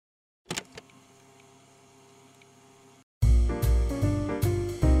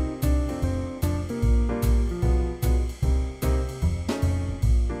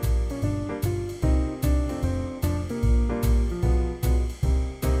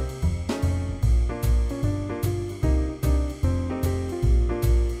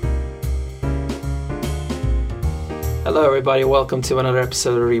Hello everybody, welcome to another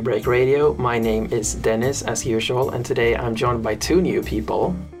episode of Rebreak Radio. My name is Dennis, as usual, and today I'm joined by two new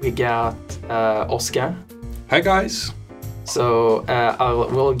people. We got Oskar. Hi guys. So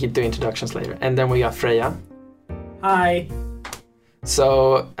we'll get the introductions later. And then we got Freja. Hi.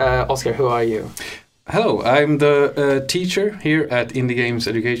 So Oskar, who are you? Hello, I'm the teacher here at Indie Games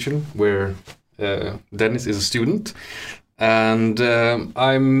Education, where Dennis is a student. And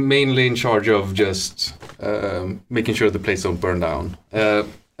I'm mainly in charge of just making sure the place don't burn down.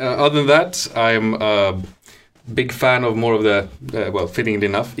 Other than that, I'm a big fan of more of the, fitting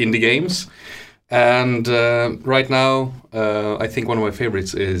enough, indie games. And right now, I think one of my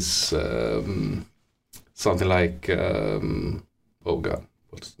favorites is something like, oh god,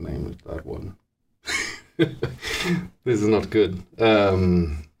 what's the name of that one? This is not good.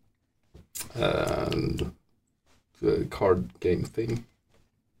 And the card game thing.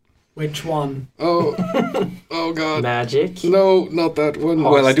 Which one? Oh, oh god. Magic? No, not that one.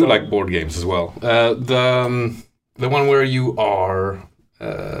 Hearthstone. Well, I do like board games as well. The one where you are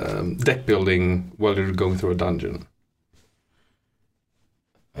deck building while you're going through a dungeon.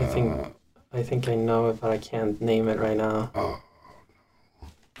 I think I know it, but I can't name it right now. Oh.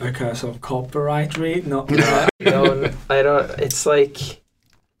 Because of copyright read? No. No, I don't. It's like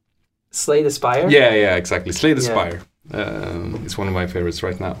Slay the Spire? Yeah, exactly. Slay the Yeah. Spire. It's one of my favorites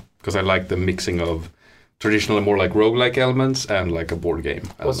right now because I like the mixing of traditional and more like roguelike elements and like a board game.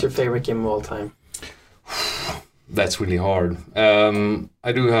 What's your favorite game of all time? That's really hard.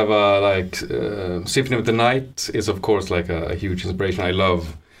 I do have Symphony of the Night is of course like a huge inspiration. I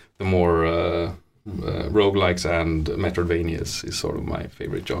love the more roguelikes and Metroidvanias is sort of my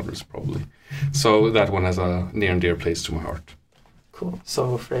favorite genres probably. So that one has a near and dear place to my heart. Cool.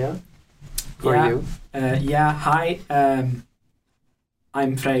 So Freja, who are you? Hi.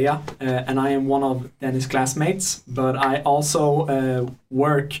 I'm Freja, and I am one of Dennis' classmates, but I also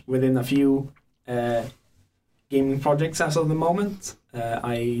work within a few gaming projects as of the moment.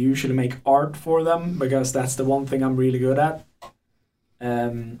 I usually make art for them because that's the one thing I'm really good at.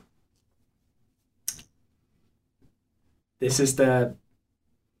 This is the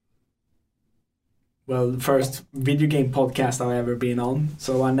first video game podcast I've ever been on,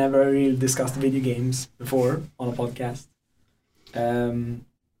 so I never really discussed video games before on a podcast.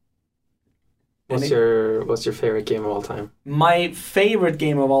 What's your favorite game of all time? My favorite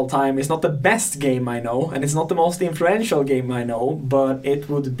game of all time is not the best game I know, and it's not the most influential game I know, but it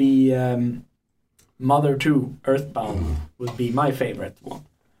would be Mother 2 Earthbound would be my favorite one.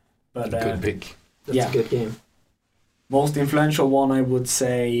 But Good pick. That's a good game. Most influential one, I would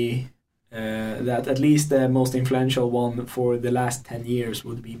say that at least the most influential one for the last 10 years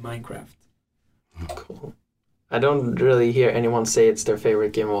would be Minecraft. Cool. I don't really hear anyone say it's their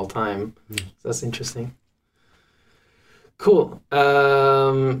favorite game of all time. So that's interesting. Cool.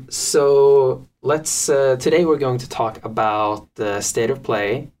 So let's today we're going to talk about the state of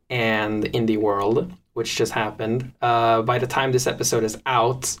play and the indie world, which just happened. By the time this episode is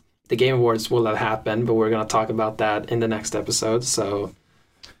out, the Game Awards will have happened, but we're going to talk about that in the next episode, so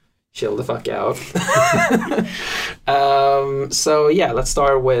chill the fuck out. So yeah, let's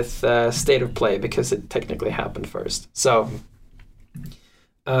start with State of Play, because it technically happened first. So,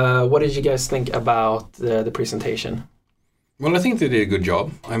 what did you guys think about the presentation? Well, I think they did a good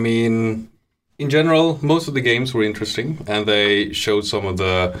job. I mean, in general, most of the games were interesting, and they showed some of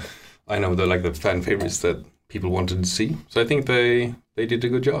the fan favorites that people wanted to see. So I think they did a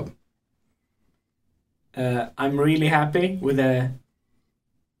good job. I'm really happy with the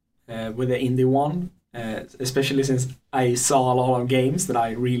indie one, especially since I saw a lot of games that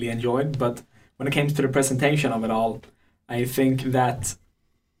I really enjoyed. But when it came to the presentation of it all, I think that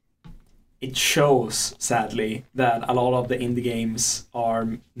it shows, sadly, that a lot of the indie games are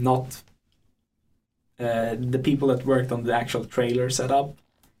not the people that worked on the actual trailer setup.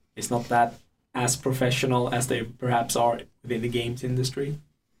 It's not that as professional as they perhaps are within the games industry.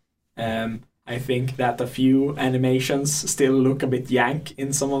 I think that a few animations still look a bit yank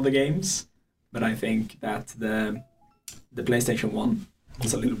in some of the games, but I think that the PlayStation 1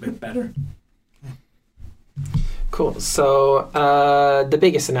 was a little bit better. Cool. So the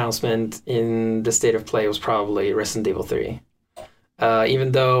biggest announcement in the State of Play was probably Resident Evil 3.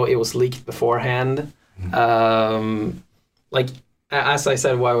 Even though it was leaked beforehand, as I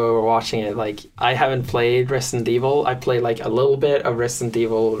said while we were watching it, I haven't played Resident Evil. I played a little bit of Resident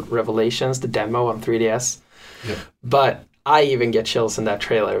Evil Revelations, the demo on 3DS. Yep. But I even get chills in that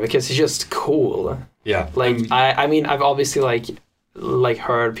trailer because it's just cool. Yeah. I mean, I've obviously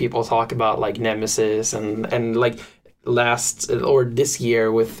heard people talk about Nemesis and last or this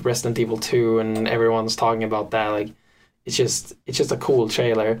year with Resident Evil 2, and everyone's talking about that. it's just a cool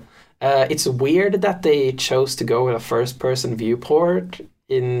trailer. It's weird that they chose to go with a first-person viewport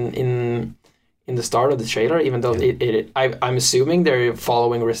in the start of the trailer, even though I'm assuming they're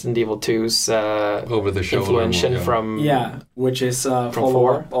following Resident Evil 2's over the shoulder influence from which is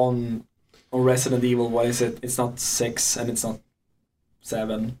follow-up on Resident Evil. What is it? It's not 6 and it's not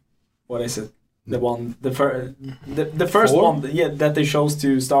 7. What is it? The first Four? one, that they chose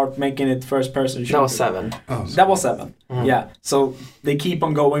to start making it first-person shooter. That was 7. Oh, That was 7. Mm. Yeah, so they keep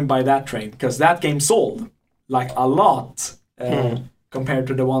on going by that train because that game sold like a lot compared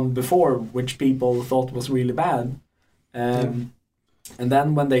to the one before, which people thought was really bad. And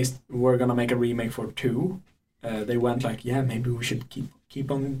then when they were gonna make a remake for 2, they went like, maybe we should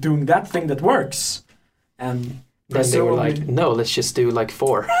keep on doing that thing that works. And then they were like, no, let's just do like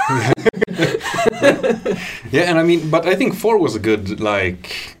 4. Yeah, and I mean, but I think 4 was a good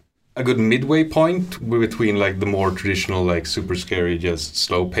midway point between like the more traditional like super scary, just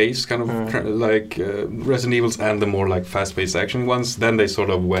slow pace kind of like Resident Evils and the more like fast paced action ones. Then they sort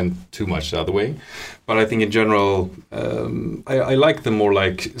of went too much the other way. But I think in general, I like the more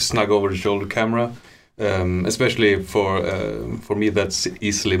like snug over the shoulder camera. Especially for me that's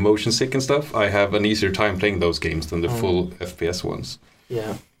easily motion sick and stuff. I have an easier time playing those games than the full FPS ones.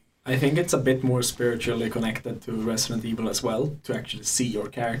 Yeah. I think it's a bit more spiritually connected to Resident Evil as well, to actually see your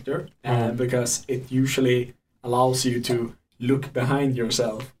character, because it usually allows you to look behind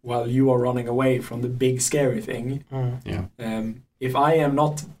yourself while you are running away from the big scary thing. If I am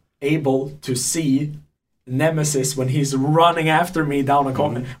not able to see Nemesis when he's running after me down a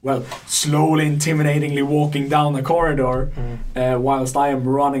corridor, slowly intimidatingly walking down a corridor, whilst I am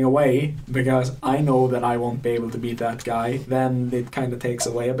running away because I know that I won't be able to beat that guy, then it kind of takes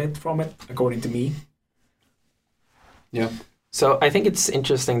away a bit from it, according to me. Yeah. So I think it's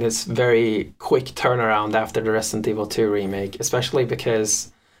interesting, this very quick turnaround after the Resident Evil 2 remake, especially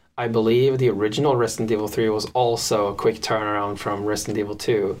because I believe the original Resident Evil 3 was also a quick turnaround from Resident Evil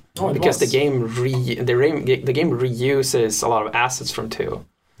 2, because the game reuses a lot of assets from 2.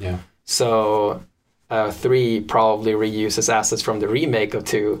 Yeah. So 3 probably reuses assets from the remake of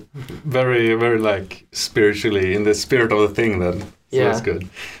 2. Very, very like spiritually in the spirit of the thing then. So that's good.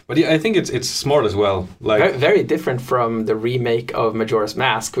 But yeah, I think it's smart as well. Like very, very different from the remake of Majora's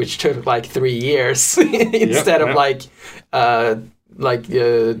Mask, which took like 3 years instead of like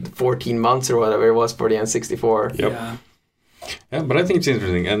 14 months or whatever it was for the N64. Yep. Yeah, but I think it's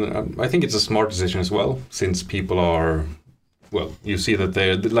interesting, and I think it's a smart decision as well, since people are, you see that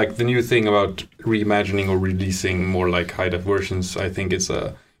they're like the new thing about reimagining or releasing more like high-def versions. I think it's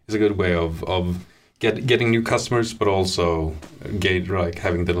a good way of getting new customers, but also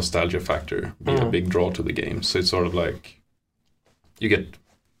having the nostalgia factor be a big draw to the game. So it's sort of like you get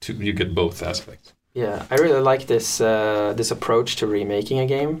both aspects. Yeah, I really like this approach to remaking a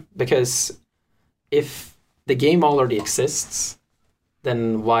game, because if the game already exists,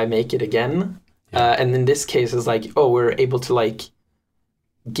 then why make it again? And in this case, it's like, we're able to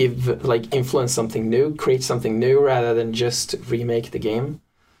influence something new, create something new, rather than just remake the game.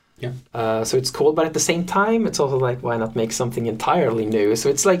 Yeah. So it's cool, but at the same time, it's also like, why not make something entirely new? So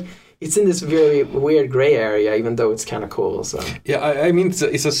it's like, it's in this very weird gray area, even though it's kind of cool. So yeah, I mean,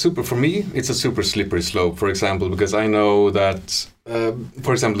 it's a super slippery slope. For example, because I know that,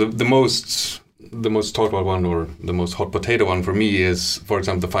 for example, the most talked about one, or the most hot potato one for me is, for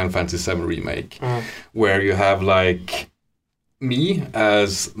example, the Final Fantasy VII remake, where you have like me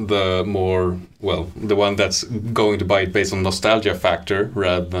as the one that's going to buy it based on nostalgia factor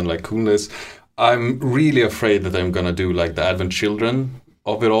rather than like coolness. I'm really afraid that I'm gonna do like the Advent Children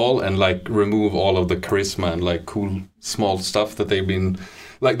of it all and like remove all of the charisma and like cool small stuff that they've been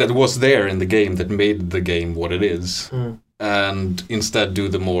like that was there in the game that made the game what it is, and instead do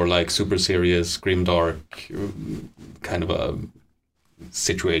the more like super serious grimdark kind of a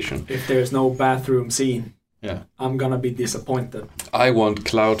situation. If there's no bathroom scene, I'm gonna be disappointed. I want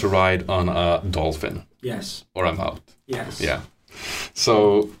Cloud to ride on a dolphin. Yes. Or I'm out. Yes. Yeah.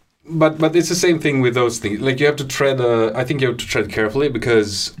 So But it's the same thing with those things. Like you have to tread. I think you have to tread carefully,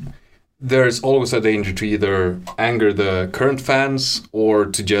 because there's always a danger to either anger the current fans or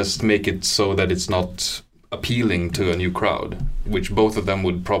to just make it so that it's not appealing to a new crowd, which both of them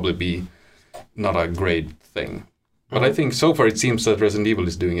would probably be not a great thing. But I think so far it seems that Resident Evil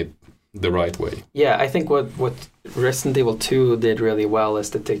is doing it the right way. Yeah, I think what Resident Evil 2 did really well is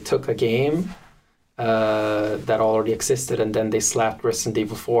that they took a game that already existed, and then they slapped Resident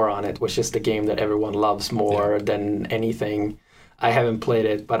Evil 4 on it, which is the game that everyone loves more than anything. I haven't played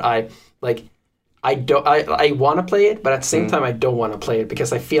it, but I want to play it, but at the same time I don't want to play it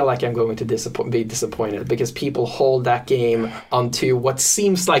because I feel like I'm going to be disappointed because people hold that game onto what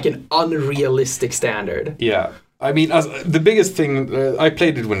seems like an unrealistic standard. Yeah. I mean, the biggest thing, I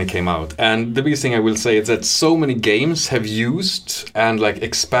played it when it came out, and the biggest thing I will say is that so many games have used and like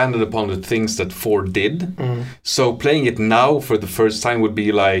expanded upon the things that 4 did. So playing it now for the first time would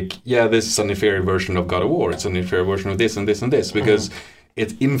be like, yeah, this is an inferior version of God of War. It's an inferior version of this and this and this because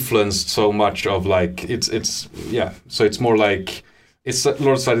it influenced so much of like, it's yeah. So it's more like, it's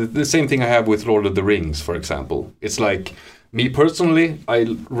the same thing I have with Lord of the Rings, for example. It's like, me personally,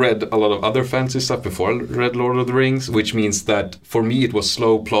 I read a lot of other fantasy stuff before I read Lord of the Rings, which means that for me it was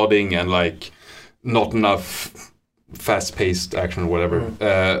slow plodding and like not enough fast-paced action or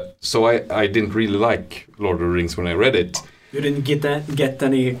whatever. So I didn't really like Lord of the Rings when I read it. You didn't get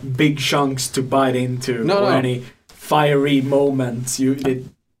any big chunks to bite into No. any fiery moments. You did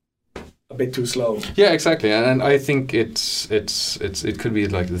a bit too slow. Yeah, exactly, and I think it could be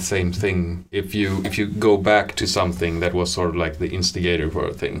like the same thing if you go back to something that was sort of like the instigator for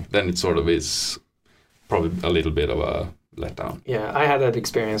a thing, then it sort of is probably a little bit of a letdown. Yeah, I had that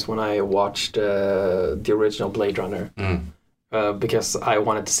experience when I watched the original Blade Runner because I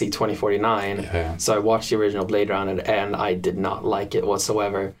wanted to see 2049. Yeah. So I watched the original Blade Runner and I did not like it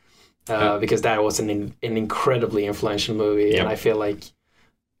whatsoever because that was an incredibly influential movie, and I feel like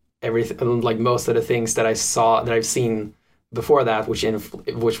everything, like most of the things that I've seen before that, which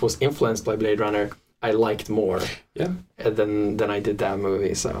was influenced by Blade Runner, I liked more than I did that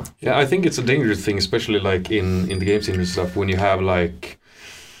movie. So yeah, I think it's a dangerous thing, especially like in the games industry stuff, when you have like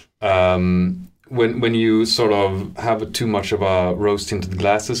when you sort of have too much of a rose tinted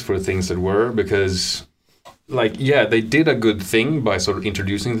glasses for things that were, because like they did a good thing by sort of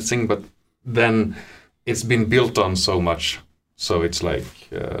introducing the thing, but then it's been built on so much. So it's like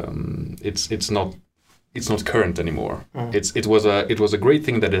it's not current anymore. It was a great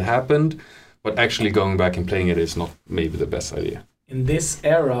thing that it happened, but actually going back and playing it is not maybe the best idea. In this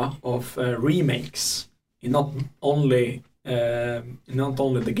era of remakes, in not only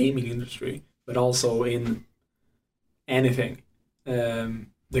the gaming industry, but also in anything,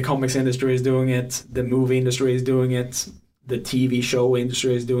 the comics industry is doing it, the movie industry is doing it, the TV show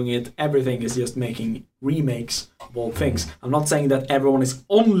industry is doing it. Everything is just making remakes of all things. I'm not saying that everyone is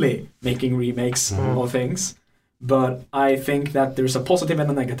only making remakes of things, but I think that there's a positive and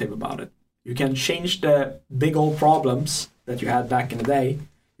a negative about it. You can change the big old problems that you had back in the day.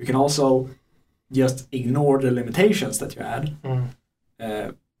 You can also just ignore the limitations that you had.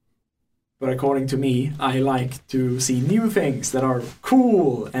 But according to me, I like to see new things that are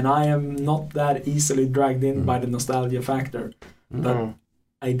cool, and I am not that easily dragged in by the nostalgia factor. But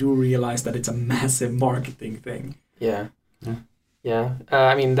I do realize that it's a massive marketing thing. Yeah.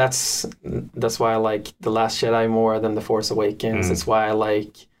 I mean, that's why I like The Last Jedi more than The Force Awakens. It's why I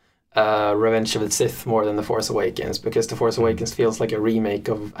like Revenge of the Sith more than The Force Awakens, because The Force Awakens feels like a remake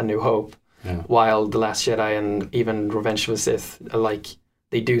of A New Hope, while The Last Jedi and even Revenge of the Sith are like,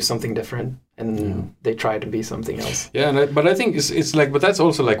 they do something different and they try to be something else. Yeah, but I think it's like, but that's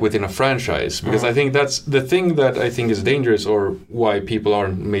also like within a franchise, because I think that's the thing that I think is dangerous, or why people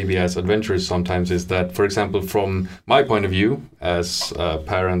aren't maybe as adventurous sometimes, is that, for example, from my point of view, as a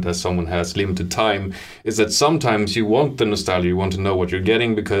parent, as someone has limited time, is that sometimes you want the nostalgia, you want to know what you're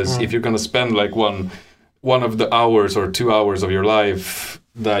getting, because if you're going to spend like one of the hours or 2 hours of your life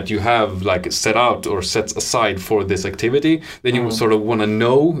that you have like set out or set aside for this activity, then you sort of want to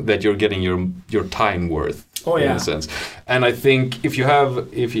know that you're getting your time worth. In a sense. And I think if you're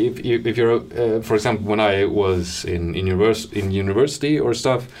for example, when I was in university or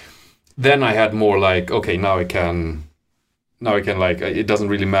stuff, then I had more like, okay, now I can like, it doesn't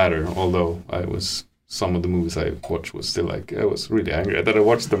really matter, although some of the movies I watched was still like, I was really angry that I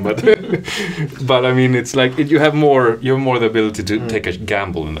watched them, but but I mean, it's like you have more the ability to take a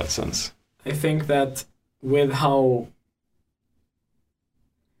gamble in that sense. I think that with how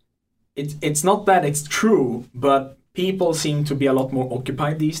it's not that it's true, but people seem to be a lot more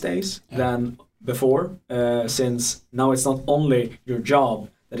occupied these days than before, since now it's not only your job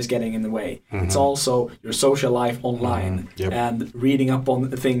that is getting in the way. It's also your social life online and reading up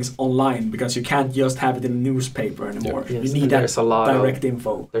on things online, because you can't just have it in a newspaper anymore. Yes. You need that direct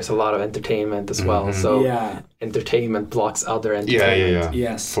info. There's a lot of entertainment as well. So entertainment blocks other entertainment.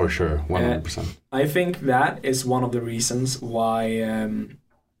 Yes. For sure, 100%. I think that is one of the reasons why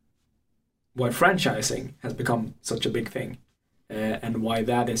franchising has become such a big thing, and why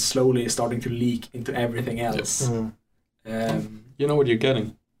that is slowly starting to leak into everything else. You know what you're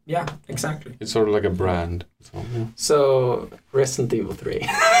getting. Yeah, exactly. It's sort of like a brand. So Resident Evil 3.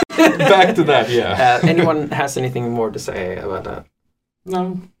 Back to that, yeah. Anyone has anything more to say about that?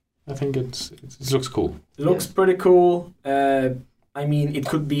 No, I think it looks cool. It looks pretty cool. I mean, it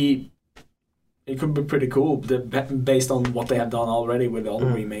could be pretty cool based on what they have done already with all the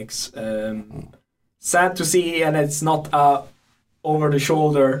remakes. Sad to see, and it's not a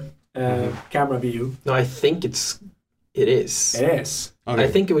over-the-shoulder camera view. No, I think it is. It is. Okay. I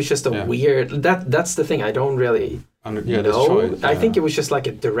think it was just a weird. That's the thing. I don't really know. I think it was just like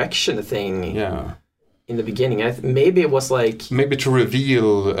a direction thing. Yeah. In the beginning, maybe it was like maybe to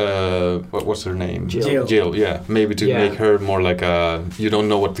reveal what's her name, Jill. Yeah, maybe to make her more like a you don't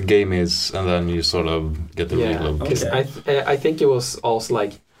know what the game is, and then you sort of get the reveal. Because I think it was also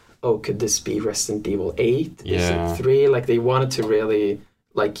like, oh, could this be Resident Evil 8? Yeah. Is it 3? Like they wanted to really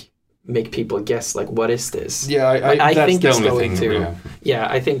like make people guess like what is this? Yeah, I that's think the only thing. To,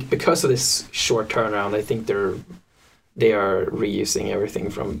 I think because of this short turnaround, I think they are reusing everything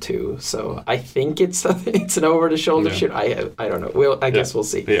from 2, so I think it's an over-the-shoulder shit. I don't know. I guess we'll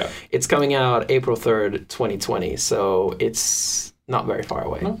see. Yeah. It's coming out April 3rd, 2020, so it's not very far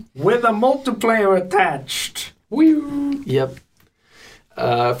away. No. With a multiplayer attached. Woo! Yep.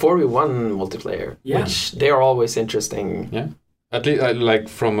 4v1 multiplayer, which they are always interesting. Yeah. At least, like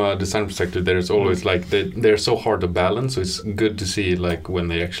from a design perspective, there's always like they're so hard to balance. So it's good to see like when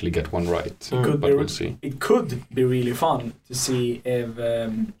they actually get one right. We'll see. It could be really fun to see if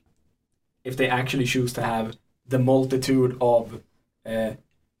they actually choose to have the multitude of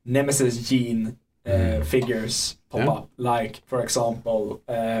Nemesis gene figures pop up. Like for example,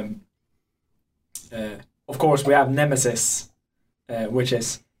 of course we have Nemesis, which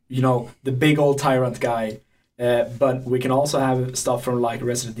is the big old tyrant guy. But we can also have stuff from like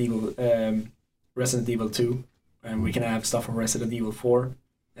Resident Evil 2, and we can have stuff from Resident Evil 4,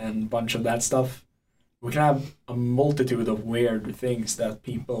 and a bunch of that stuff. We can have a multitude of weird things that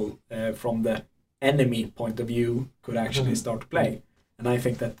people from the enemy point of view could actually start to play. And I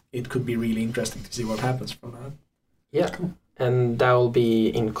think that it could be really interesting to see what happens from that. Yeah, and that will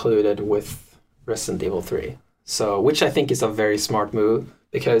be included with Resident Evil 3. So, which I think is a very smart move.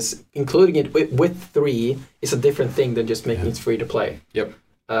 Because including it with 3 is a different thing than just making it free to play. Yep.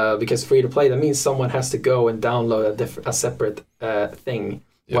 Because free to play, that means someone has to go and download a separate thing.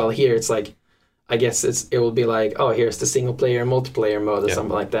 Yep. While here it's like, I guess it will be like, oh, here's the single player, multiplayer mode or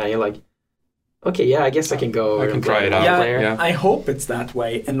something like that. And you're like, okay, yeah, I guess I can go. I can try it out. Yeah, I hope it's that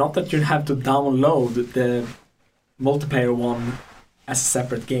way, and not that you have to download the multiplayer one as a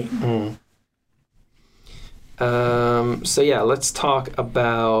separate game. So yeah, let's talk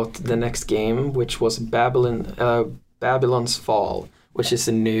about the next game, which was Babylon's Fall, which is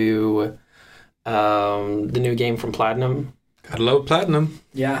the new game from Platinum. Gotta love Platinum.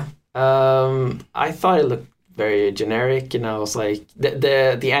 Yeah. I thought it looked very generic, and I was like,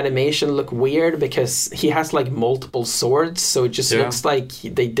 the animation looked weird because he has like multiple swords, so it just looks like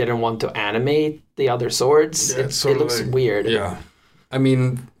they didn't want to animate the other swords. Yeah, it looks weird. Yeah, I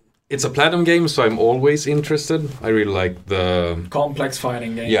mean. It's a Platinum game, so I'm always interested. I really like the complex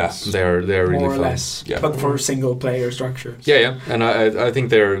fighting games. Yeah, they're really more or fun. less. Yeah. But for single player structures. Yeah, and I think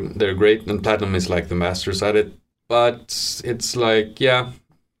they're great, and Platinum is like the masters at it. But it's like, I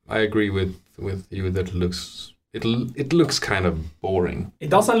agree with you that it looks kind of boring. It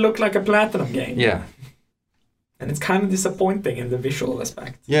doesn't look like a Platinum game. Yeah. And it's kind of disappointing in the visual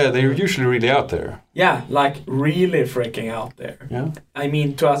aspect. Yeah, they're usually really out there. Yeah, like really freaking out there. Yeah. I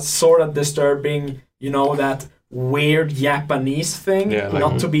mean, to a sort of disturbing, that weird Japanese thing. Yeah, like,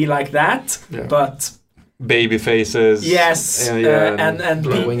 not to be like that, but... Baby faces. Yes. And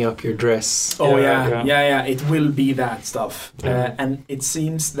blowing up your dress. Oh, yeah. It will be that stuff. And it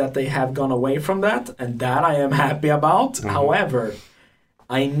seems that they have gone away from that, and that I am happy about. However...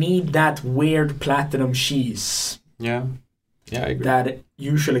 I need that weird Platinum cheese. Yeah, I agree. That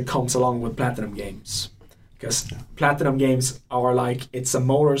usually comes along with Platinum games. Because Platinum games are like, it's a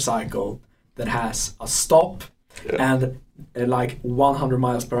motorcycle that has a stop and like 100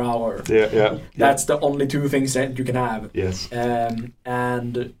 miles per hour. Yeah. That's the only two things that you can have. Yes. And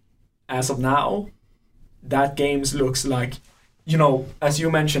as of now, that game looks like, as you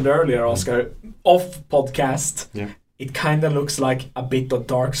mentioned earlier, Oskar, off podcast. Yeah. It kind of looks like a bit of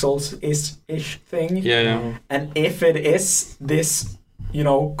Dark Souls-ish thing. Yeah. And if it is this,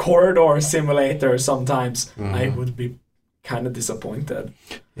 corridor simulator sometimes, I would be kind of disappointed.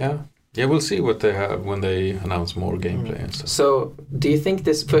 Yeah. Yeah, we'll see what they have when they announce more gameplay and stuff. So, do you think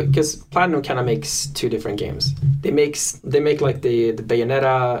this... Because Platinum kind of makes two different games. They make like the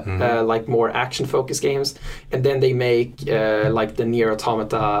Bayonetta, like more action-focused games, and then they make like the Nier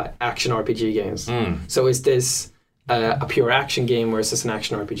Automata action RPG games. So is this... a pure action game versus an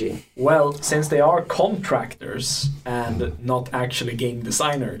action RPG? Well, since they are contractors and not actually game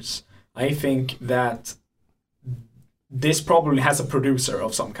designers, I think that this probably has a producer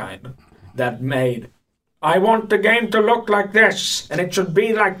of some kind that made, I want the game to look like this, and it should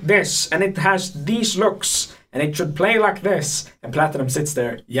be like this, and it has these looks, and it should play like this. And Platinum sits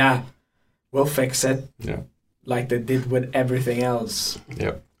there, yeah, we'll fix it. Yeah. Like they did with everything else.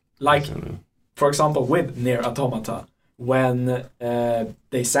 Yeah. Like, for example, with Nier Automata, when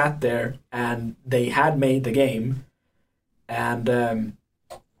they sat there and they had made the game, and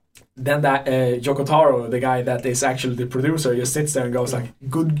then that Yoko Taro, the guy that is actually the producer, just sits there and goes like,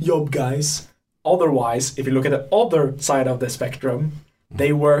 good job, guys. Otherwise, if you look at the other side of the spectrum,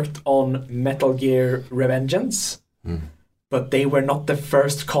 they worked on Metal Gear Revengeance, but they were not the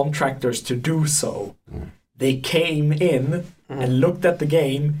first contractors to do so. They came in and looked at the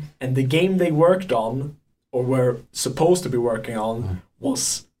game, and the game they worked on, or were supposed to be working on,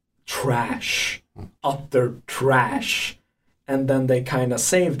 was trash. Utter trash. And then they kind of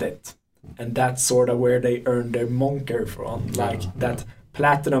saved it. And that's sort of where they earned their moniker from. Like, that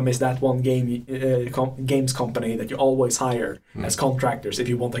Platinum is that one games company that you always hire as contractors if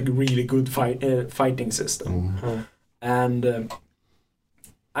you want a really good fighting system. And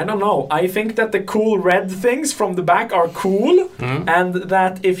I don't know. I think that the cool red things from the back are cool, and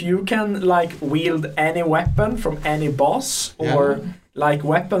that if you can like wield any weapon from any boss, or like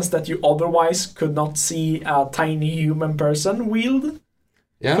weapons that you otherwise could not see a tiny human person wield,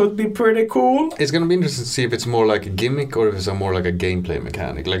 could be pretty cool. It's gonna be interesting to see if it's more like a gimmick or if it's more like a gameplay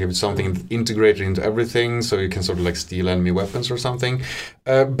mechanic. Like if it's something integrated into everything, so you can sort of like steal enemy weapons or something.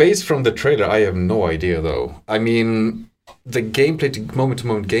 Based from the trailer, I have no idea though. I mean, the gameplay,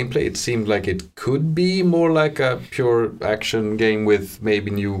 moment-to-moment gameplay, it seemed like it could be more like a pure action game with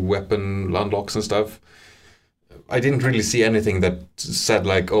maybe new weapon unlocks and stuff. I didn't really see anything that said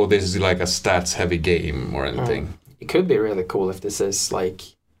like, oh, this is like a stats-heavy game or anything. It could be really cool if this is like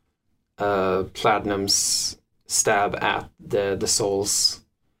Platinum's stab at the Souls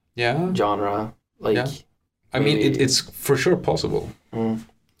genre. Like, I mean, it's for sure possible.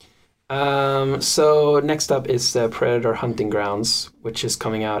 So next up is Predator Hunting Grounds, which is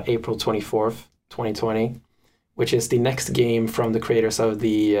coming out April 24th, 2020, which is the next game from the creators of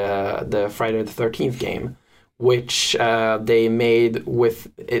the Friday the 13th game, which they made with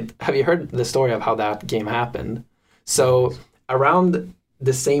it. Have you heard the story of how that game happened? So around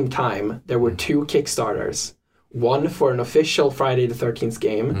the same time, there were two Kickstarters, one for an official Friday the 13th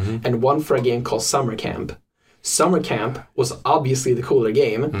game and one for a game called Summer Camp. Summer Camp was obviously the cooler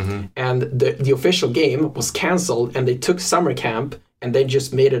game, and the official game was cancelled, and they took Summer Camp and they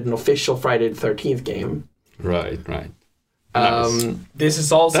just made it an official Friday the 13th game. Right. Nice. This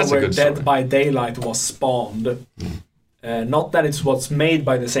is also where Dead by Daylight was spawned. Not that it was made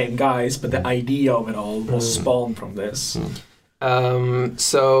by the same guys, but the idea of it all was spawned from this.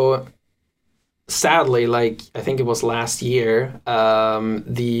 So sadly, like I think it was last year,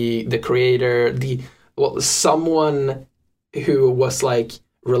 the creator, someone who was like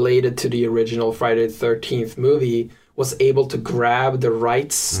related to the original Friday the 13th movie was able to grab the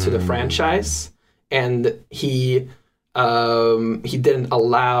rights to the franchise, and he didn't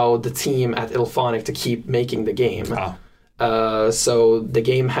allow the team at IllFonic to keep making the game. So the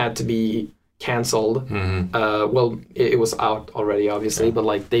game had to be cancelled. Well, it was out already, obviously, but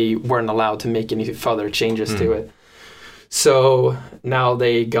like they weren't allowed to make any further changes to it. So now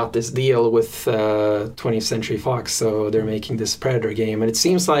they got this deal with 20th Century Fox, so they're making this Predator game, and it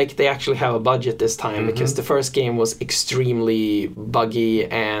seems like they actually have a budget this time because the first game was extremely buggy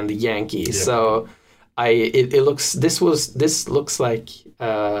and Yankee. So this looks like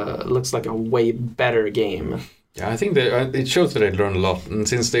a way better game. Yeah, I think it shows that they learned a lot, and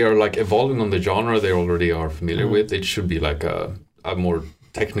since they are like evolving on the genre they already are familiar with, it should be like a more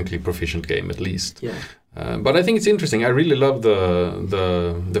technically proficient game at least. Yeah. But I think it's interesting. I really love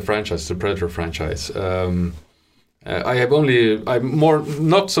the franchise, the Predator franchise. I'm more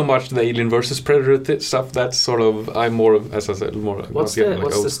not so much the Alien versus Predator stuff. That's sort of I'm more, as I said, more. What's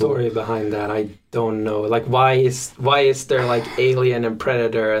the story behind that? I don't know. Like why is there like Alien and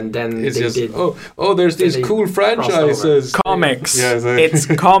Predator, and then it's there's these cool franchises. Comics. It's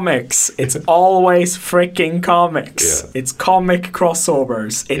comics. It's always freaking comics. Yeah. It's comic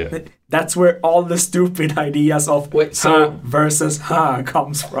crossovers. That's where all the stupid ideas of versus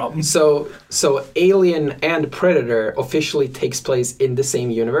comes from. So Alien and Predator officially takes place in the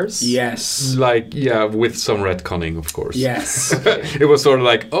same universe? Yes. Like, yeah, with some retconning, of course. Yes. Okay. It was sort of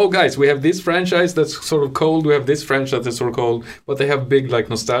like, oh guys, we have this franchise that's sort of cold, we have this franchise that's sort of cold, but they have big like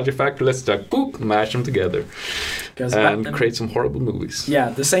nostalgia factor. Let's like boop, mash them together and create some horrible movies. Yeah,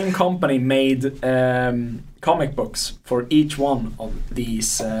 the same company made comic books for each one of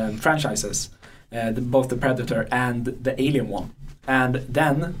these franchises, both the Predator and the Alien one. And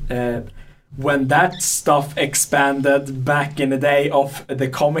then when that stuff expanded back in the day of the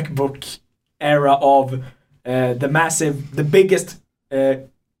comic book era of the biggest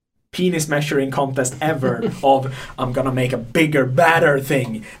penis measuring contest ever of I'm gonna make a bigger, badder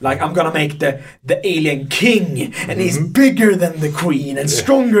thing. Like I'm gonna make the alien king and he's bigger than the queen and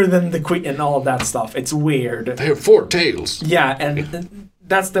stronger than the queen and all that stuff. It's weird. They have 4 tails. Yeah, and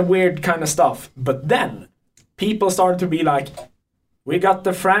that's the weird kind of stuff. But then people started to be like, we got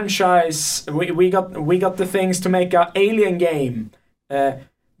the franchise, we got the things to make an Alien game.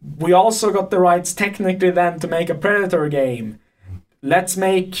 We also got the rights technically then to make a Predator game. Let's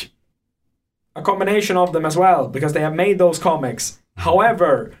make a combination of them as well, because they have made those comics.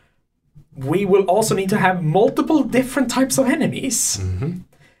 However, we will also need to have multiple different types of enemies.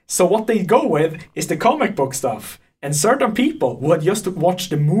 So what they go with is the comic book stuff. And certain people who had just watched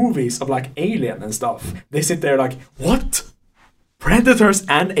the movies of like Alien and stuff, they sit there like, what? Predators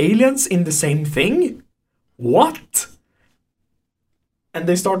and aliens in the same thing? What? And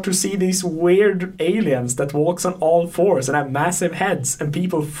they start to see these weird aliens that walks on all fours and have massive heads, and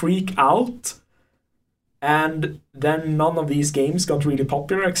people freak out. And then none of these games got really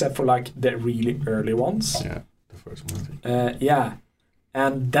popular except for like the really early ones. Yeah, the first one, I think. Yeah.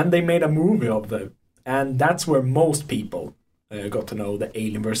 And then they made a movie of them. And that's where most people got to know the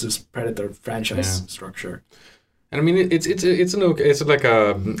Alien versus Predator franchise structure. And I mean, it's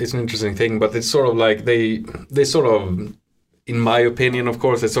an interesting thing, but it's sort of like they sort of, in my opinion, of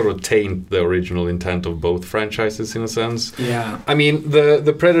course, they sort of taint the original intent of both franchises in a sense. Yeah. I mean,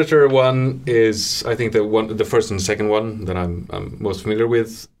 the Predator one is, I think, the first and the second one that I'm most familiar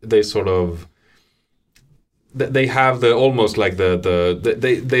with. They sort of, they have the almost like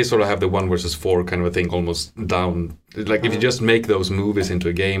they sort of have the 1 versus 4 kind of a thing almost down. Like if you just make those movies into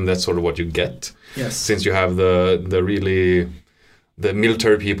a game, that's sort of what you get. Yes. Since you have the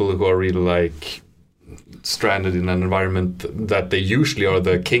military people who are really like stranded in an environment that they usually are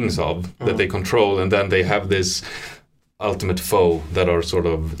the kings of, that they control, and then they have this ultimate foe that are sort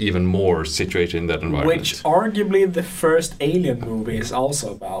of even more situated in that environment. Which arguably the first Alien movie is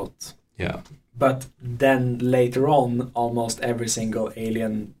also about. Yeah. But then later on, almost every single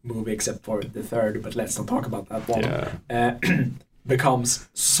Alien movie except for the third, but let's not talk about that one, becomes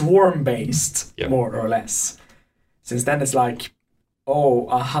swarm-based, more or less. Since then it's like,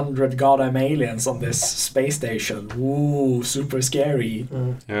 100 goddamn aliens on this space station. Ooh, super scary.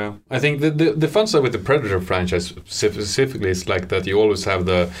 Yeah, I think the fun stuff with the Predator franchise specifically is like that you always have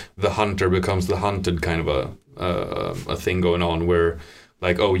the hunter becomes the hunted kind of a thing going on where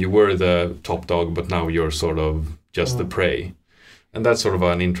like, you were the top dog, but now you're sort of just the prey. And that's sort of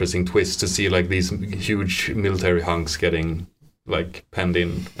an interesting twist to see like these huge military hunks getting like penned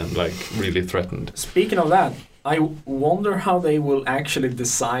in and like really threatened. Speaking of that, I wonder how they will actually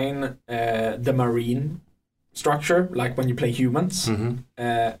design the marine structure, like when you play humans.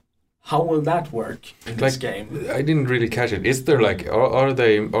 How will that work in this game? I didn't really catch it. Is there like are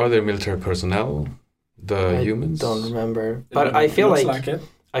there military personnel? The humans? I don't remember, but I feel like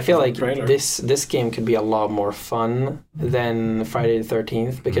this game could be a lot more fun than Friday the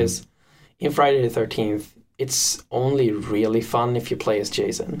 13th, because in Friday the 13th it's only really fun if you play as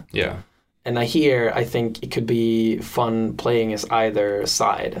Jason. Yeah. And I think it could be fun playing as either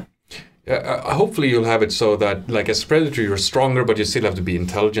side. Hopefully you'll have it so that, like, as Predator, you're stronger, but you still have to be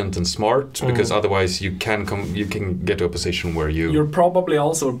intelligent and smart, because otherwise you can get to a position where you're probably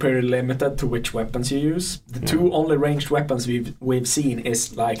also pretty limited to which weapons you use. The two only ranged weapons we've seen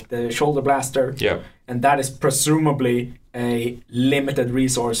is like the shoulder blaster, and that is presumably a limited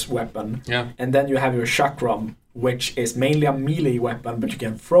resource weapon. Yeah. And then you have your chakram, which is mainly a melee weapon, but you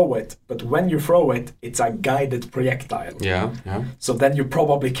can throw it. But when you throw it, it's a guided projectile. Yeah. So then you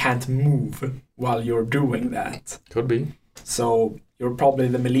probably can't move while you're doing that. Could be. So you're probably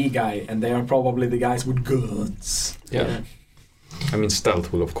the melee guy, and they are probably the guys with guns. Yeah. I mean,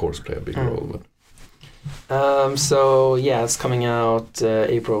 stealth will of course play a big role, but. So yeah, it's coming out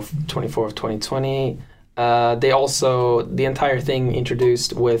April 24th, 2020. They also, the entire thing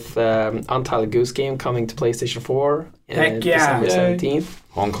introduced with Untitled Goose Game coming to PlayStation 4 Heck yeah. December 17th.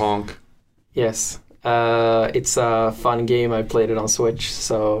 Hong Kong. Yes. It's a fun game. I played it on Switch,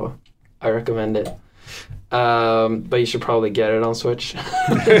 so I recommend it. But you should probably get it on Switch.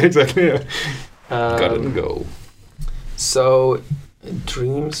 Exactly. Yeah. Got it. Go. So,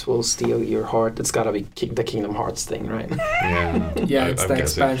 dreams will steal your heart. It's gotta be the Kingdom Hearts thing, right? Yeah. Yeah, it's I'm the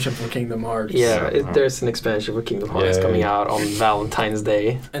guessing. expansion for Kingdom Hearts. Yeah, there's an expansion for Kingdom Hearts coming out on Valentine's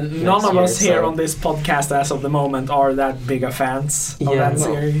Day. And none of year, us here so- on this podcast as of the moment are that big of fans of Yeah, that no.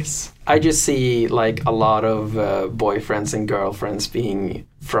 series. I just see like a lot of boyfriends and girlfriends being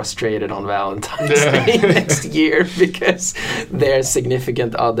frustrated on Valentine's Day next year because their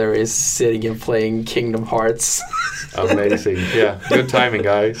significant other is sitting and playing Kingdom Hearts. Amazing. Yeah. Good timing,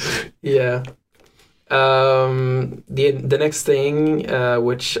 guys. Yeah. The next thing,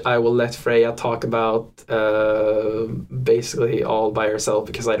 which I will let Freya talk about, basically all by herself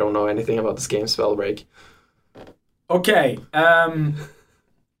because I don't know anything about this game, Spellbreak. Okay,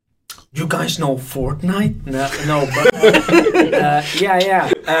 you guys know Fortnite? No, but yeah.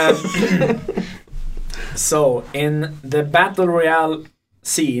 So in the battle royale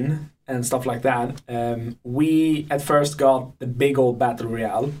scene and stuff like that, we at first got the big old battle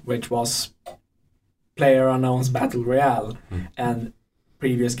royale, which was PlayerUnknown's battle royale, and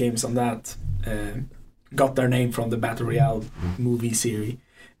previous games on that got their name from the battle royale movie series.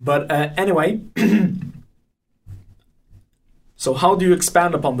 But anyway. So how do you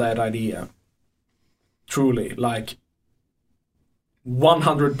expand upon that idea? Truly, like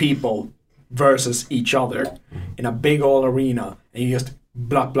 100 people versus each other in a big old arena, and you just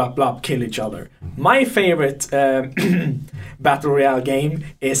blah kill each other. My favorite battle royale game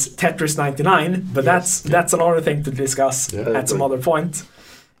is Tetris 99, but that's another thing to discuss at some other point.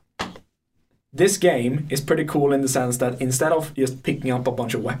 This game is pretty cool in the sense that instead of just picking up a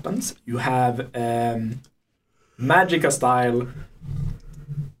bunch of weapons, you have Magica style,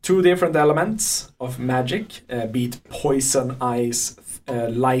 2 different elements of magic, be it poison, ice,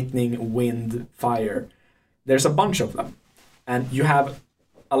 lightning, wind, fire. There's a bunch of them. And you have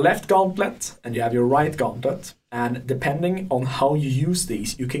a left gauntlet and you have your right gauntlet. And depending on how you use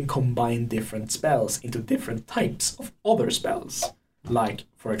these, you can combine different spells into different types of other spells. Like,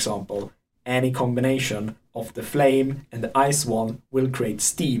 for example, any combination of the flame and the ice one will create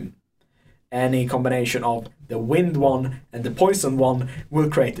steam. Any combination of the wind one and the poison one will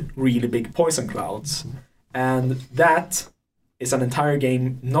create really big poison clouds. And that is an entire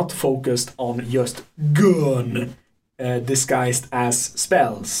game not focused on just gun disguised as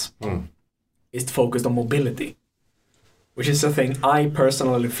spells. It's focused on mobility, which is a thing I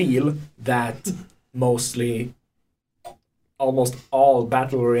personally feel that almost all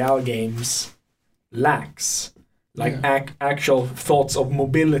battle royale games lacks. Like actual thoughts of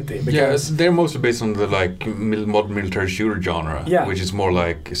mobility. Because they're mostly based on the like modern military shooter genre, which is more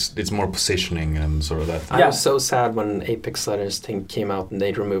like it's more positioning and sort of that. I was so sad when Apex Legends thing came out and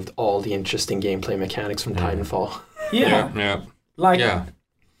they removed all the interesting gameplay mechanics from Titanfall.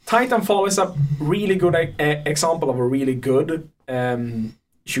 Titanfall is a really good example of a really good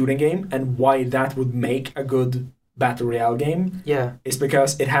shooting game, and why that would make a good battle royale game is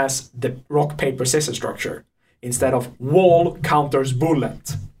because it has the rock paper scissors structure. Instead of wall counters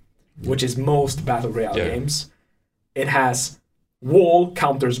bullet, which is most battle royale games, it has wall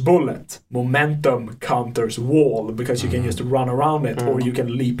counters bullet, momentum counters wall, because you can just run around it or you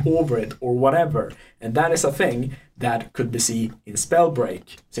can leap over it or whatever. And that is a thing that could be seen in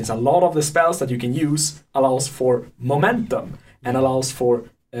Spellbreak, since a lot of the spells that you can use allows for momentum and allows for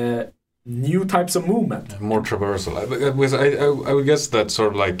new types of movement. More traversal. I would guess that sort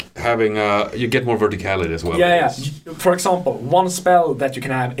of like having you get more verticality as well. For example, one spell that you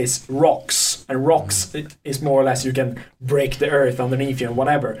can have is rocks, and rocks is more or less you can break the earth underneath you and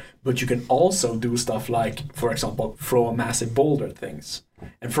whatever, but you can also do stuff like, for example, throw a massive boulder things.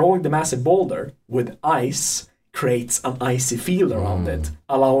 And throwing the massive boulder with ice creates an icy field around it,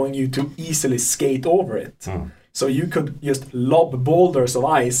 allowing you to easily skate over it. So you could just lob boulders of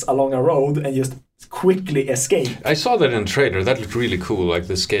ice along a road and just quickly escape. I saw that in trailer. That looked really cool, like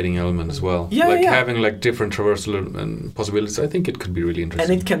the skating element as well. Having like different traversal and possibilities. I think it could be really interesting.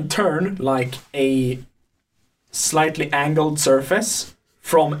 And it can turn like a slightly angled surface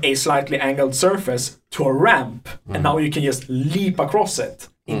from a slightly angled surface to a ramp, and now you can just leap across it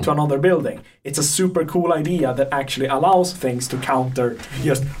into another building. It's a super cool idea that actually allows things to counter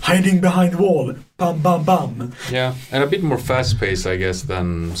just hiding behind wall, bam, bam, bam. Yeah, and a bit more fast-paced, I guess,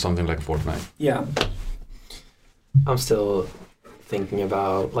 than something like Fortnite. Yeah. I'm still thinking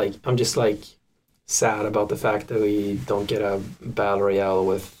about, like, I'm just, like, sad about the fact that we don't get a battle royale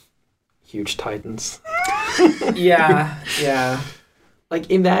with huge titans. Yeah. like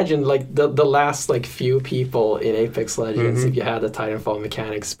imagine like the last like few people in Apex Legends, if you had the Titanfall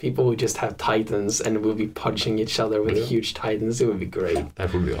mechanics, people would just have Titans and would be punching each other with huge Titans. It would be great.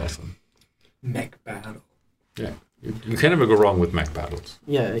 That would be awesome. Mech battle. Yeah. You can never go wrong with mech battles.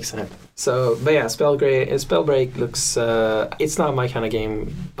 Yeah, exactly. So, but yeah, Spellbreak looks. It's not my kind of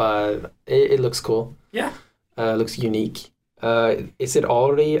game, but it looks cool. Yeah. Looks unique. Is it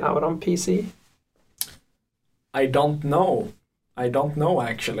already out on PC? I don't know.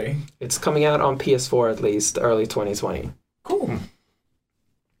 Actually. It's coming out on PS4 at least, early 2020. Cool.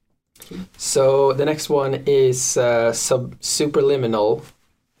 So the next one is Superliminal,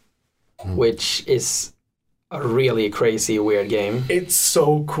 which is a really crazy, weird game. It's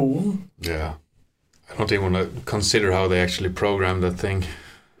so cool. Yeah. I don't even want to consider how they actually programmed that thing.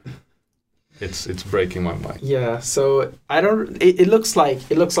 It's breaking my mind. Yeah, so I don't. It looks like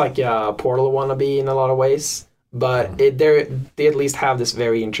a Portal wannabe in a lot of ways, but they at least have this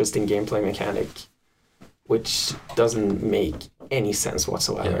very interesting gameplay mechanic, which doesn't make any sense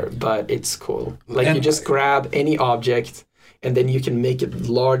whatsoever. Yeah. But it's cool. Like you just grab any object, and then you can make it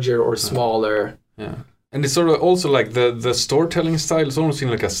larger or smaller. Yeah, and it's sort of also like the storytelling style is almost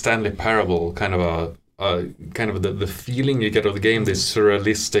like a Stanley Parable kind of the feeling you get of the game, this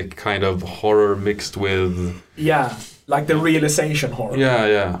surrealistic kind of horror mixed with like the realization horror.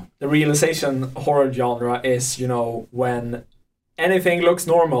 Yeah. The realization horror genre is, when anything looks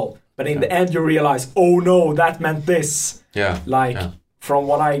normal, but in the end you realize, oh no, that meant this. Yeah. From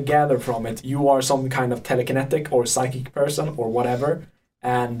what I gather from it, you are some kind of telekinetic or psychic person or whatever,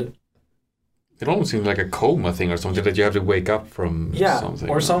 and it almost seems like a coma thing or something that you have to wake up from something.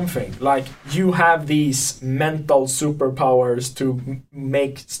 Or something. Like, you have these mental superpowers to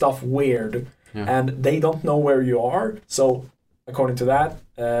make stuff weird, and they don't know where you are. So, according to that,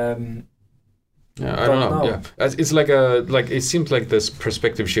 I don't know. Yeah, it's like it seems like this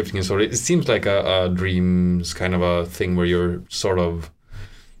perspective shifting is sort of. It seems like a dreams kind of a thing where you're sort of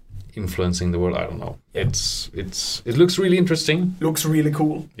influencing the world. I don't know. It looks really interesting. Looks really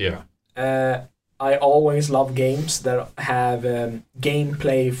cool. Yeah. I always love games that have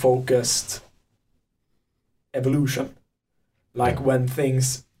gameplay focused evolution, like when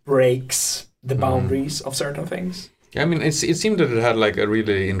things breaks the boundaries of certain things. Yeah, I mean, it seemed that it had like a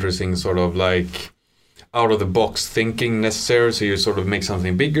really interesting sort of like out of the box thinking necessary. So you sort of make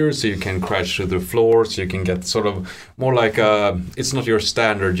something bigger, so you can crash through the floor, so you can get sort of more like it's not your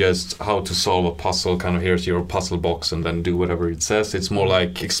standard just how to solve a puzzle, kind of here's your puzzle box and then do whatever it says. It's more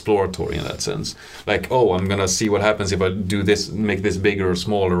like exploratory in that sense. Like, oh, I'm gonna see what happens if I do this, make this bigger or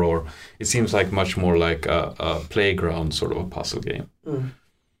smaller, or it seems like much more like a playground sort of a puzzle game.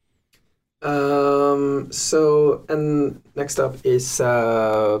 So, and next up is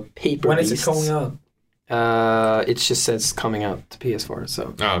Paper When Beasts. is it coming out? It just says coming out to PS4,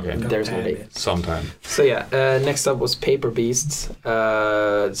 so okay. There's no date. Sometime. So yeah, next up was Paper Beasts.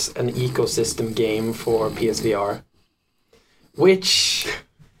 It's an ecosystem game for PSVR, which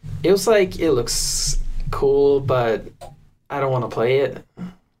it looks cool, but I don't want to play it.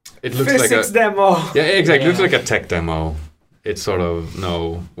 It looks Physics like a demo. Yeah, exactly. It looks like a tech demo. It's sort of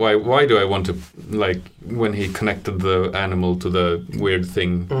no. Why do I want to, like, when he connected the animal to the weird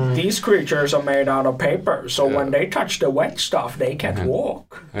thing? These creatures are made out of paper, so when they touch the wet stuff, they can't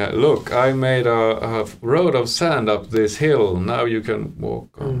walk. Look, I made a road of sand up this hill. Now you can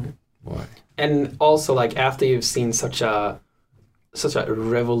walk on. Why? And also, like, after you've seen such a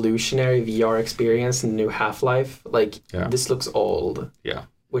revolutionary VR experience in New Half-Life, like, this looks old. Yeah.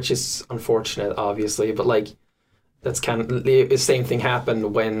 Which is unfortunate, obviously, but like. That's kind of the same thing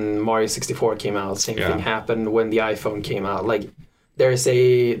happened when Mario 64 came out. Same thing happened when the iPhone came out. Like there's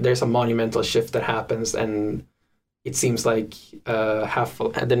a monumental shift that happens, and it seems like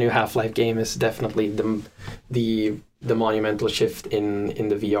the new Half-Life game is definitely the monumental shift in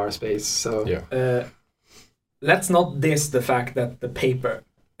the VR space. So let's not diss the fact that the paper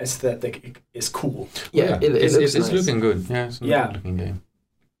aesthetic is cool. Yeah, it's nice. Looking good. Yeah, it's a good looking game.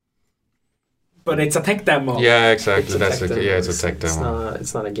 But it's a tech demo. Yeah, exactly. It's a tech demo.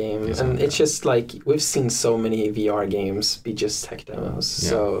 It's not a game, it's just like we've seen so many VR games be just tech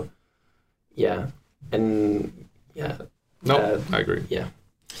demos. Yeah. So, I agree. Yeah,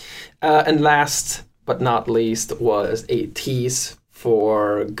 and last but not least was a tease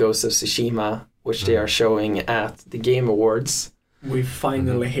for Ghost of Tsushima, which they are showing at the Game Awards. We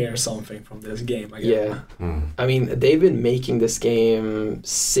finally hear something from this game again. Yeah, I mean they've been making this game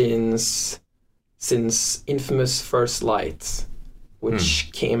since Infamous First Light, which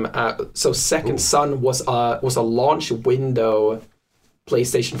came out. So Second Son was a launch window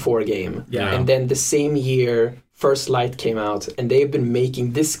PlayStation 4 game. Yeah. And then the same year, First Light came out, and they've been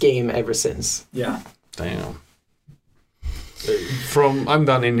making this game ever since. Yeah. Damn. I'm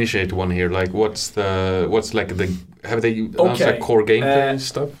done initiate one here. Like, have they announced like core gameplay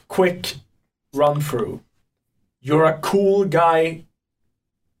stuff? Quick run through. You're a cool guy.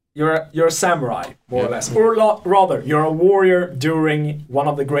 You're a samurai, more or less, or rather, you're a warrior during one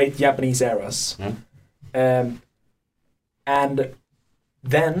of the great Japanese eras. And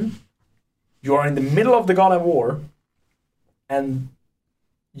then you are in the middle of the God of War, and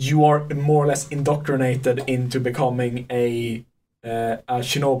you are more or less indoctrinated into becoming a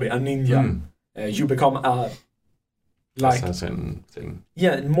shinobi, a ninja. You become a assassin thing.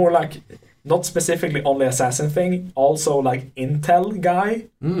 Yeah, more like not specifically only assassin thing, also like intel guy.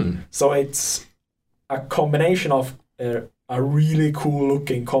 So it's a combination of a really cool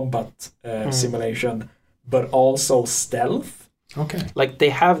looking combat simulation, but also stealth. Okay. Like they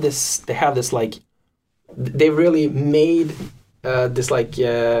have this like they really made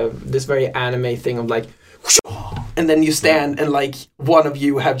this very anime thing of like, and then you stand and like one of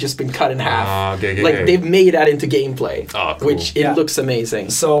you have just been cut in half. They've made that into gameplay, cool. which it looks amazing.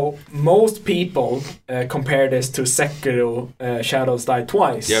 So most people compare this to Sekiro Shadows Die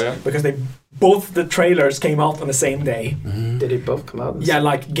Twice, because both the trailers came out on the same day. Did it both come out? Yeah,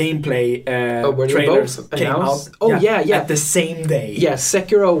 like gameplay trailers came out. At the same day. Yeah,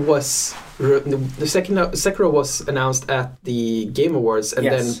 Sekiro was announced at the Game Awards, and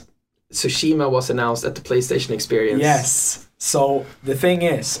then Tsushima was announced at the PlayStation Experience. Yes. So the thing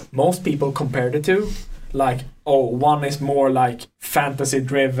is, most people compare the two. Like, one is more like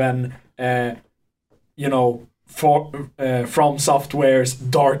fantasy-driven, From Software's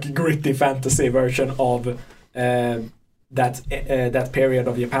dark, gritty fantasy version of that period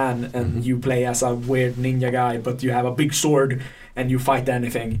of Japan, and you play as a weird ninja guy, but you have a big sword and you fight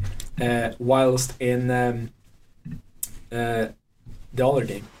anything. Whilst in the other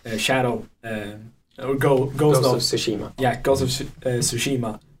game, Shadow, or Ghost of Tsushima. Yeah, Ghost of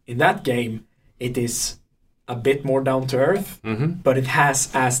Tsushima. In that game, it is a bit more down to earth, but it has,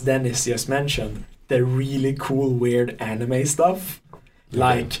 as Dennis just mentioned, the really cool, weird anime stuff.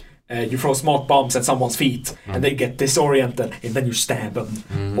 Like, you throw smoke bombs at someone's feet, and they get disoriented, and then you stab them.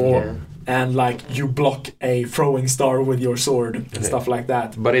 And like you block a throwing star with your sword and stuff like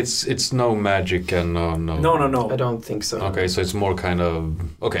that. But it's no magic and no. No. I don't think so. Okay, so it's more kind of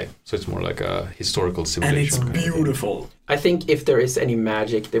so it's more like a historical simulation. And it's beautiful. I think if there is any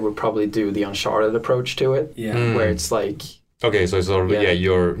magic, they would probably do the Uncharted approach to it. Yeah. Where it's like. Okay, so it's already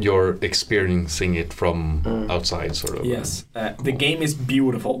you're experiencing it from outside, sort of. Yes, the game is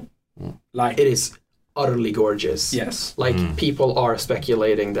beautiful. Like it is utterly gorgeous. Yes. Like people are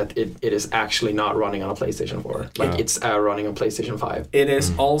speculating that it is actually not running on a PlayStation 4. Like it's running on PlayStation 5. It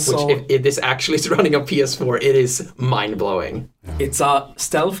is also... Which if this actually is running on PS4, it is mind-blowing. Yeah. It's a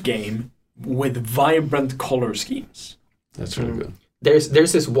stealth game with vibrant color schemes. That's really good. There's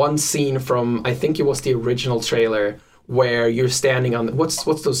this one scene from, I think it was the original trailer, where you're standing on... What's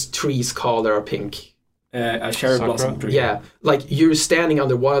those trees called that are pink? A cherry blossom tree. Yeah. Like you're standing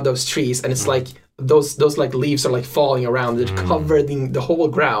under one of those trees and it's like... Those like leaves are like falling around. They're covering the whole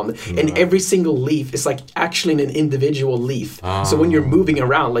ground, and every single leaf is like actually an individual leaf. So when you're moving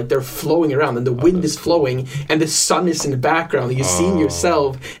around, like they're flowing around, and the wind is flowing, and the sun is in the background, and you're seeing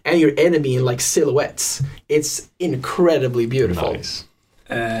yourself and your enemy in like silhouettes. It's incredibly beautiful. Nice.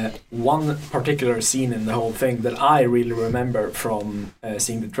 One particular scene in the whole thing that I really remember from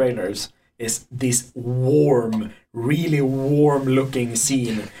seeing the trailers is this really warm looking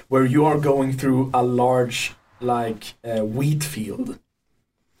scene where you are going through a large wheat field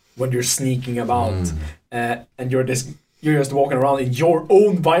when you're sneaking about and you're just walking around in your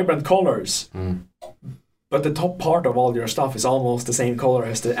own vibrant colors, but the top part of all your stuff is almost the same color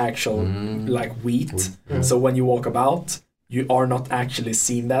as the actual wheat. So when you walk about, you are not actually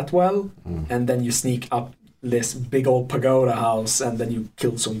seen that well, and then you sneak up this big old pagoda house, and then you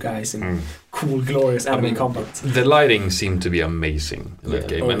kill some guys in cool, glorious anime combat. The lighting seemed to be amazing in that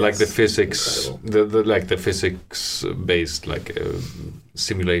game, and like the physics, the physics-based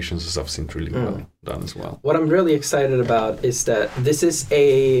simulations and stuff seemed really well done as well. What I'm really excited about is that this is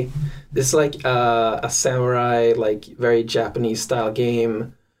a samurai, like very Japanese style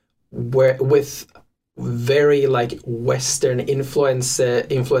game, with very Western influence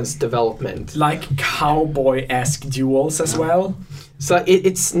development, like cowboy-esque duels as well. So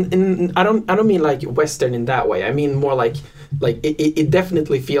it's I don't mean like Western in that way. I mean more like it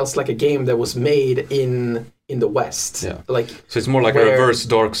definitely feels like a game that was made in in the West. Yeah. Like, so it's more like where- a reverse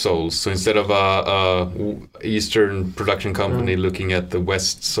Dark Souls. So instead of a Eastern production company looking at the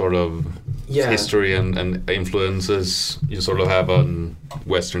West sort of history and influences, you sort of have a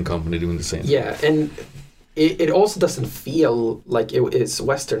Western company doing the same. Yeah, and it also doesn't feel like it is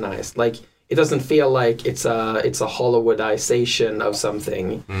westernized. Like, it doesn't feel like it's a Hollywoodization of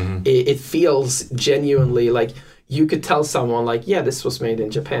something. It feels genuinely like you could tell someone like, yeah, this was made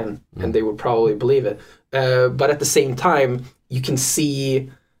in Japan, and they would probably believe it. But at the same time, you can see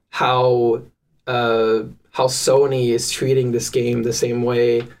how Sony is treating this game the same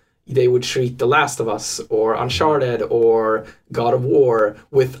way they would treat The Last of Us or Uncharted or God of War,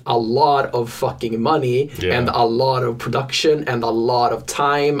 with a lot of fucking money and a lot of production and a lot of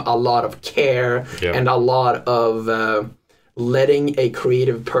time, a lot of care, and a lot of letting a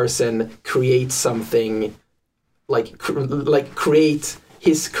creative person create something, like create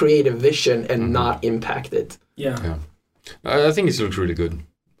his creative vision and not impact it. Yeah. I think it looks really good.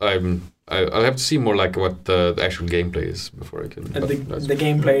 I'll have to see more like what the actual gameplay is before I can. And the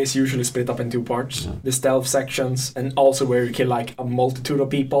gameplay is usually split up in two parts: the stealth sections, and also where you kill like a multitude of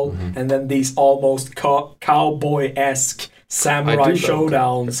people, and then these almost cowboy-esque samurai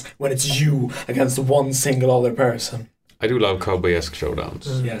showdowns when it's you against one single other person. I do love cowboy-esque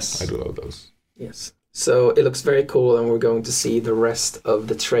showdowns. Yes, I do love those. Yes. So it looks very cool, and we're going to see the rest of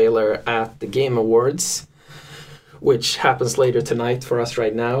the trailer at the Game Awards, which happens later tonight for us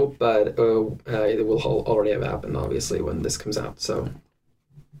right now, but it will already have happened, obviously, when this comes out. So,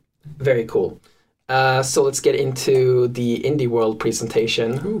 very cool. So let's get into the Indie World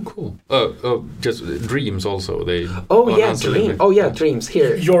presentation. Oh, cool. Just Dreams also. Dreams.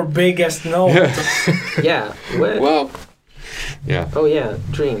 Here. Your biggest note. Yeah. Well, yeah. Oh, yeah,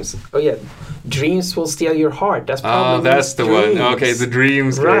 Dreams. Oh, yeah. Dreams will steal your heart. That's probably that's the Dreams. one. Okay, the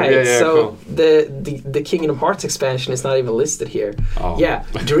Dreams. Right. Yeah, so cool. the Kingdom Hearts expansion is not even listed here. Oh. Yeah,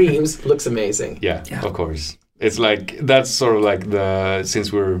 Dreams looks amazing. Yeah, of course. It's like that's sort of like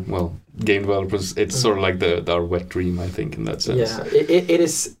since we're game developers, it's sort of like our wet dream, I think, in that sense. Yeah, it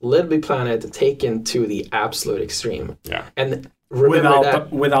is Little Big Planet taken to the absolute extreme. Yeah, and remember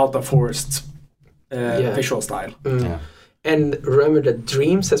without the forced visual style. Yeah. And remember that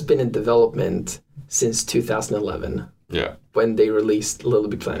Dreams has been in development since 2011. Yeah. When they released Little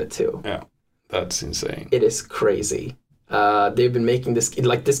Big Planet 2. Yeah. That's insane. It is crazy. They've been making this...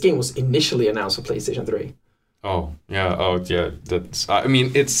 Like, this game was initially announced for PlayStation 3. Oh, yeah. Oh, yeah. That's... I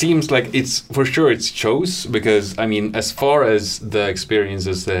mean, it seems like it's... For sure it's chose, because, I mean, as far as the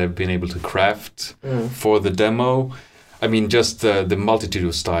experiences they have been able to craft for the demo... I mean, just the multitude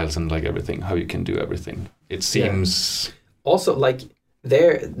of styles and, like, everything. How you can do everything. It seems... Yeah. Also, like,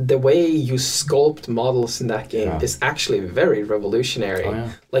 the way you sculpt models in that game is actually very revolutionary. Oh,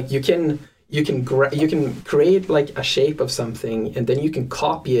 yeah. Like, you can create like a shape of something, and then you can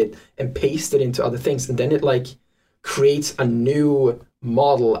copy it and paste it into other things, and then it like creates a new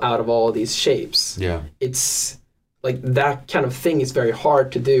model out of all these shapes. Yeah, it's like that kind of thing is very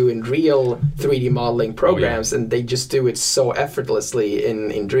hard to do in real 3D modeling programs, and they just do it so effortlessly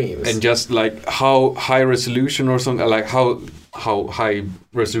in Dreams. And just like how high resolution or something, like how high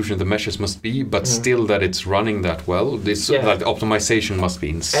resolution the meshes must be, but still that it's running that well. This like the optimization must be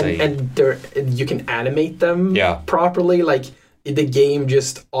insane. And you can animate them properly. Like the game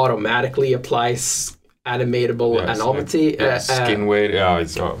just automatically applies animatable anomaly. Like, skin weight. Yeah,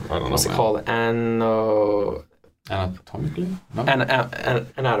 it's I don't know. What's it called? Anatomically? No?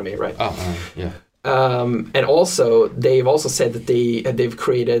 Anatomy, right? Yeah. And also, they've also said that they've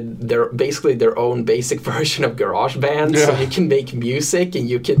created their own basic version of GarageBand, so you can make music and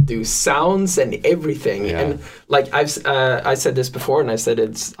you can do sounds and everything. Yeah. And like I said this before, and I've said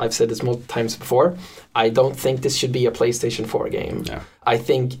this multiple times before. I don't think this should be a PlayStation 4 game. Yeah. I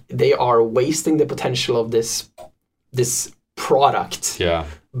think they are wasting the potential of this product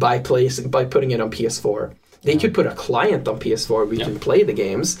by putting it on PS4. They could put a client on PS4 where you can play the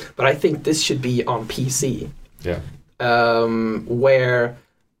games, but I think this should be on PC. Yeah.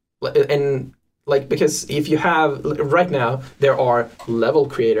 Because if you have, right now, there are level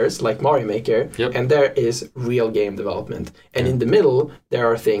creators like Mario Maker, and there is real game development. And in the middle, there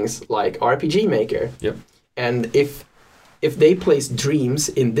are things like RPG Maker. Yep. And if they place Dreams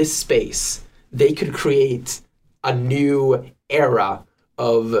in this space, they could create a new era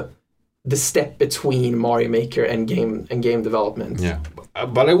of the step between Mario Maker and game development. Yeah,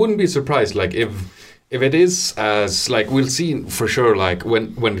 but I wouldn't be surprised, like if it is as like we'll see for sure, like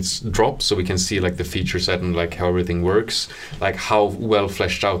when it's dropped, so we can see like the feature set and like how everything works, like how well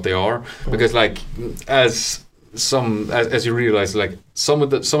fleshed out they are. Because like as you realize, like some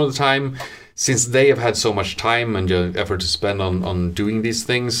of the time, since they have had so much time and effort to spend on doing these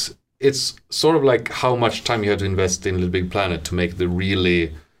things, it's sort of like how much time you have to invest in Little Big Planet to make the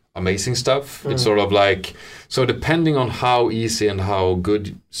really amazing stuff. It's sort of like, so depending on how easy and how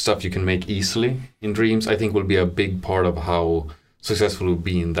good stuff you can make easily in Dreams, I think will be a big part of how successful it will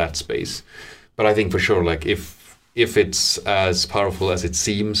be in that space. But I think for sure, like if it's as powerful as it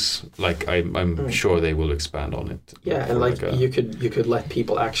seems, like I'm sure they will expand on it. Yeah, and like you could let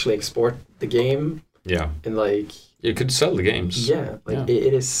people actually export the game. Yeah. And like you could sell the games. Yeah, like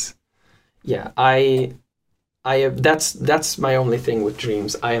it is. Yeah, I have, that's my only thing with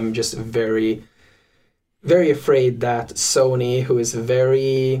Dreams. I am just very, very afraid that Sony, who is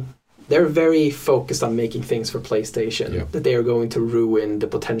they're very focused on making things for PlayStation, that they are going to ruin the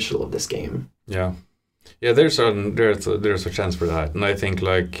potential of this game. Yeah, there's a chance for that, and I think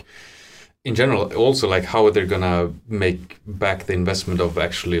like in general also like how they're gonna make back the investment of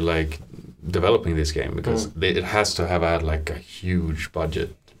actually like developing this game, because it has to have had like a huge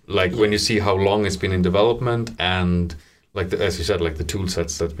budget. Like when you see how long it's been in development and like as you said, like the tool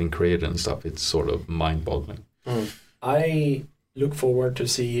sets that's been created and stuff, it's sort of mind-boggling. I look forward to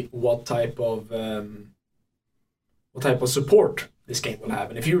see what type of support this game will have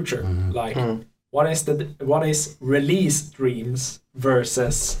in the future. Like what is release Dreams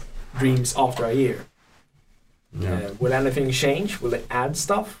versus Dreams after a year? Will anything change? Will they add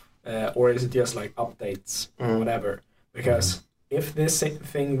stuff, or is it just like updates or whatever? Because if this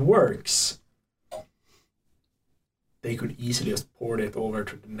thing works, they could easily just port it over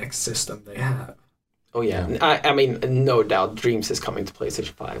to the next system they have. Oh yeah. I mean, no doubt Dreams is coming to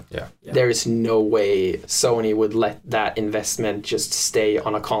PlayStation 5. Yeah. There is no way Sony would let that investment just stay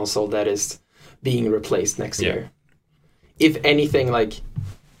on a console that is being replaced next year. If anything, like,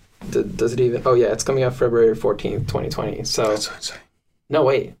 does it even... Oh yeah, it's coming out February 14th, 2020. So... That's insane. No,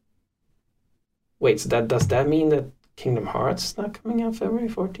 wait. Wait, so does that mean that Kingdom Hearts not coming out February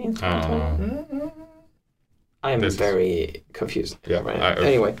 14th, 2020? I am very confused. Yeah. Right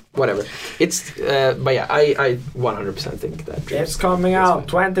anyway, whatever. It's but yeah, I 100% think that it's coming out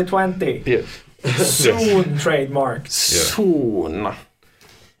 2020. Yeah. Soon trademark. Soon.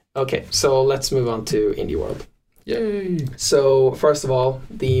 Okay, so let's move on to Indie World. Yay! So first of all,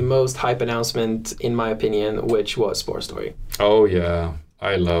 the most hype announcement, in my opinion, which was Spore Story. Oh yeah,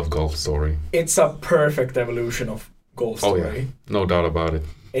 I love Golf Story. It's a perfect evolution of Golf Story. Oh yeah, no doubt about it.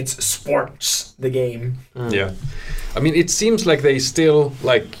 It's sports, the game. Yeah. I mean, it seems like they still,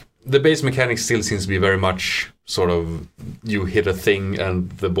 like, the base mechanics still seems to be very much sort of, you hit a thing and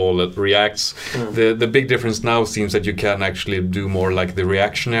the ball reacts. The big difference now seems that you can actually do more like the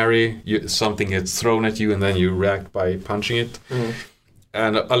reactionary, something gets thrown at you and then you react by punching it.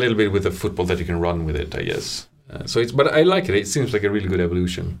 And a little bit with the football that you can run with it, I guess. But I like it. It seems like a really good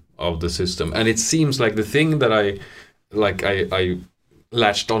evolution of the system. And it seems like the thing that I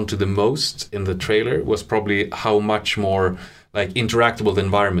latched onto the most in the trailer was probably how much more like interactable the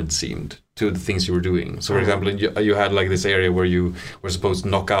environment seemed to the things you were doing. So for example, you had like this area where you were supposed to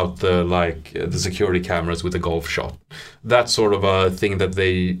knock out the security cameras with a golf shot. That's sort of a thing that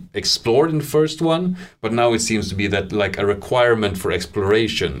they explored in the first one, but now it seems to be that like a requirement for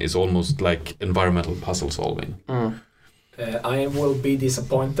exploration is almost like environmental puzzle solving. I will be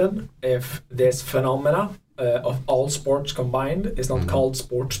disappointed if this phenomena of all sports combined is not called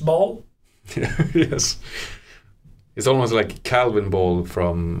sports ball. Yes. It's almost like Calvin Ball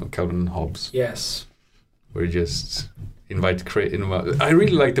from Calvin Hobbes. Yes. Where you just invite... I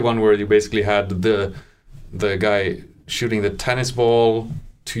really like the one where you basically had the guy shooting the tennis ball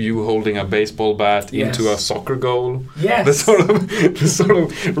to you holding a baseball bat into a soccer goal. Yes. The sort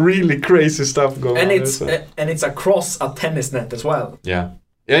of really crazy stuff going on. And it's across a tennis net as well. Yeah.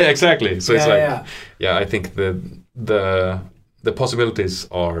 Yeah, exactly. So it's I think the possibilities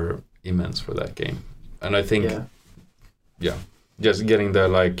are immense for that game, and I think, just getting the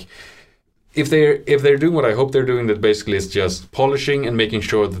like, if they're doing what I hope they're doing, that basically is just polishing and making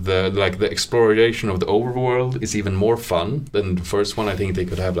sure that the exploration of the overworld is even more fun than the first one. I think they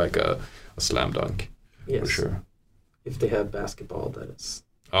could have like a slam dunk, for sure. If they have basketball, that is.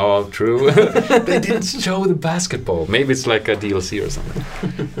 Oh, true. They didn't show the basketball. Maybe it's like a DLC or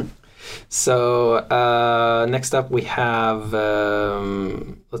something. So next up we have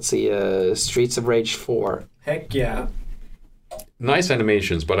Streets of Rage 4. Heck yeah. Nice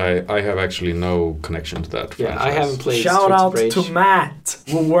animations, but I have actually no connection to that franchise. I haven't played Shout out Streets of Rage. to Matt,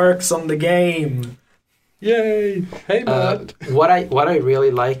 who works on the game. Yay! Hey Matt. What I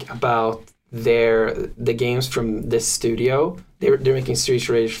really like about the games from this studio, they're making Streets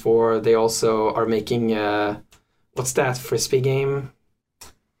of Rage 4. They also are making what's that frisbee game?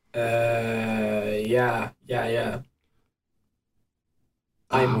 Yeah.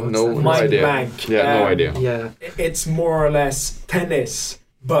 No Mind idea. blank. Yeah, no idea. Yeah. It's more or less tennis,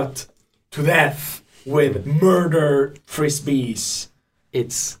 but to death with murder frisbees.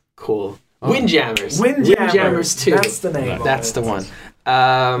 It's cool. Oh. Windjammers. Windjammers 2. That's the name. of That's it. the one.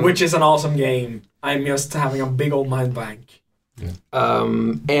 Which is an awesome game. I'm just having a big old mind blank.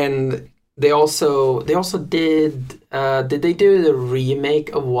 And they also did they do the remake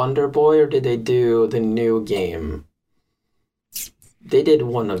of Wonder Boy, or did they do the new game? They did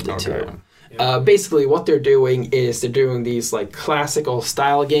one of the two. Basically what they're doing is they're doing these like classical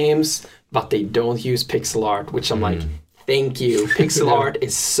style games, but they don't use pixel art, which I'm like, thank you. Pixel art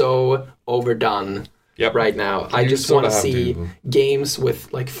is so overdone right now. I just want to see games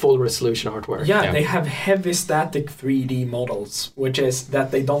with like full resolution artwork. Yeah, they have heavy static 3D models, which is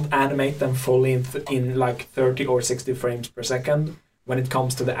that they don't animate them fully in like 30 or 60 frames per second when it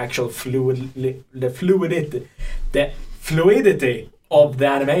comes to the actual fluidity of the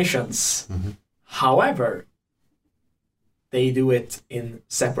animations. However, they do it in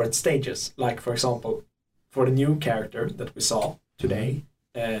separate stages. Like, for example, for the new character that we saw today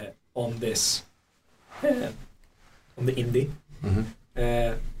on this, on the indie,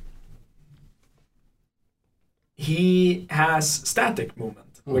 he has static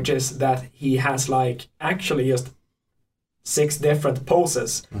movement, which is that he has like actually just 6 different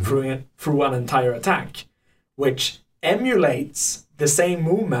poses through an entire attack, which emulates the same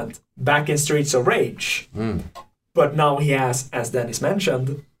movement back in Streets of Rage. But now he has, as Dennis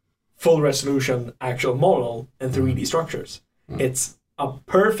mentioned, full resolution actual model and 3D structures. It's a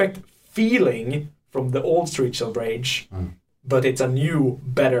perfect feeling from the old Streets of Rage, but it's a new,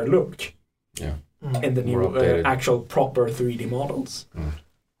 better look in the new actual proper 3D models.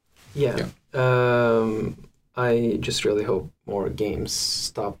 I just really hope more games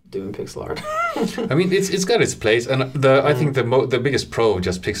stop doing pixel art. I mean, it's got its place, and I think the biggest pro of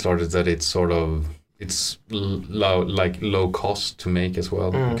just pixel art is that it's sort of low cost to make as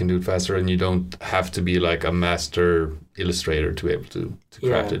well. You can do it faster, and you don't have to be like a master illustrator to be able to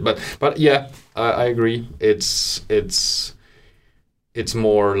craft it. But yeah, I agree. It's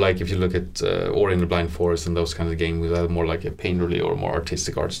more like if you look at Ori and the Blind Forest and those kinds of games, with more like a painterly or more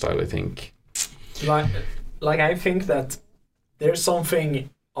artistic art style, I think. Like I think that there's something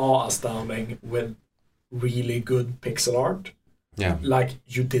awe-astounding with really good pixel art. Yeah. Like,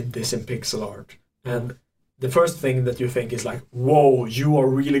 you did this in pixel art. And the first thing that you think is like, whoa, you are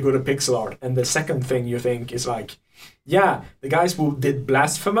really good at pixel art. And the second thing you think is like, yeah, the guys who did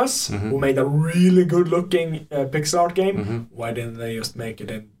Blasphemous, who made a really good-looking pixel art game, why didn't they just make it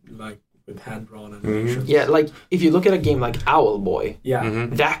in like with hand-drawn animations? Yeah, like if you look at a game like Owlboy,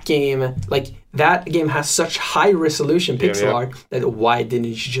 that game has such high resolution pixel art that why didn't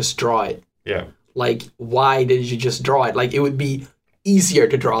you just draw it? Yeah. Like, why did you just draw it? Like, it would be easier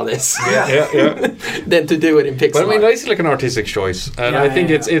to draw this than to do it in pixel But I mean, art. it's like an artistic choice, and I think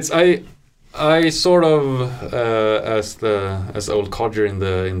it's I sort of as the old codger in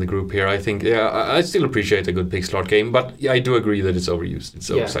the group here, I think I still appreciate a good pixel art game, but I do agree that it's overused, it's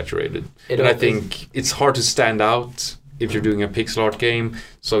oversaturated, and I think it's hard to stand out if you're doing a pixel art game.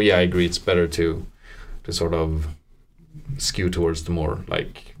 So yeah, I agree, it's better to sort of skew towards the more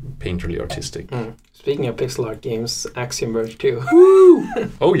like painterly artistic. Speaking of pixel art games, Axiom Verge 2. Woo!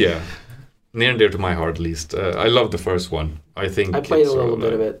 Oh yeah, near and dear to my heart at least. I love the first one. I think I played a little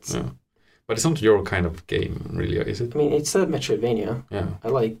bit of it. Yeah. But it's not your kind of game, really, is it? I mean, it's a Metroidvania. Yeah. I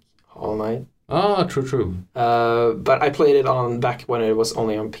like Hollow Knight. Ah, true. But I played it back when it was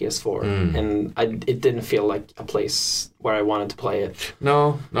only on PS4, and it didn't feel like a place where I wanted to play it.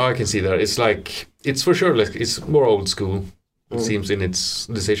 No, I can see that. It's like, it's for sure, like, it's more old school, it seems, in its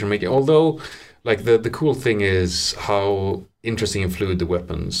decision making. Although, like, the cool thing is how interesting and fluid the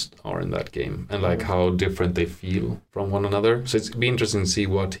weapons are in that game, and like how different they feel from one another. So it'd be interesting to see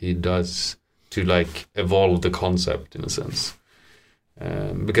what he does to like evolve the concept in a sense.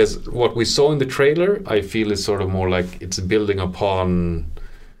 Because what we saw in the trailer, I feel is sort of more like it's building upon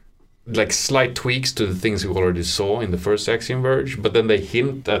like slight tweaks to the things we already saw in the first Axiom Verge, but then they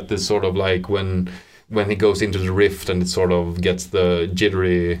hint at this sort of like when he goes into the rift and it sort of gets the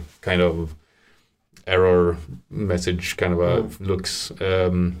jittery kind of error message kind of looks.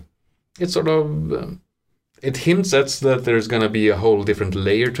 It's sort of it hints at that there's going to be a whole different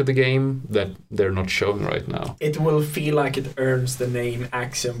layer to the game that they're not showing right now. It will feel like it earns the name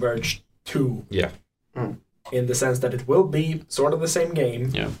Axiom Verge 2. Yeah. In the sense that it will be sort of the same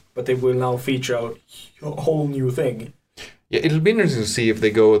game, but it will now feature a whole new thing. Yeah, it'll be interesting to see if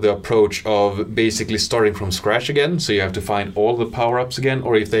they go the approach of basically starting from scratch again, so you have to find all the power-ups again,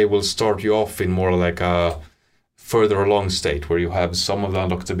 or if they will start you off in more like a further along state where you have some of the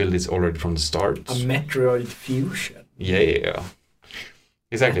unlocked abilities already from the start. A Metroid fusion. Yeah.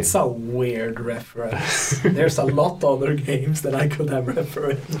 Exactly. That's a weird reference. There's a lot of other games that I could have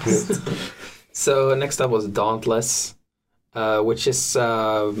referenced. So next up was Dauntless, which is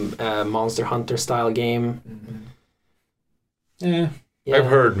a Monster Hunter style game. Yeah. I've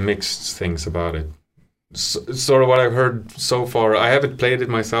heard mixed things about it. Sort of what I've heard so far. I haven't played it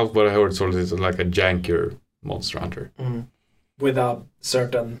myself, but I heard sort of it's like a jankier Monster Hunter. With a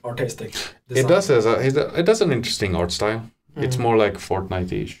certain artistic design. It does an interesting art style. It's more like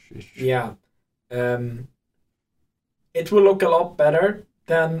Fortnite-ish. Yeah. It will look a lot better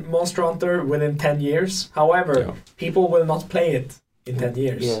than Monster Hunter within 10 years. However, people will not play it in 10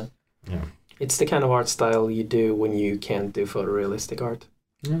 years. Yeah. It's the kind of art style you do when you can't do photorealistic art.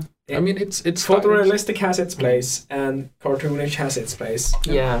 Yeah. I mean, it's photorealistic has its place and cartoonish has its place.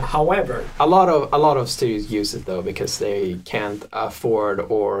 Yeah. However, a lot of studios use it though because they can't afford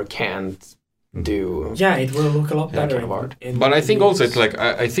or can't do. Yeah, it will look a lot better kind of art. But I think also it's like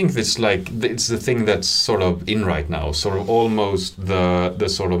I think this like it's the thing that's sort of in right now. Sort of almost the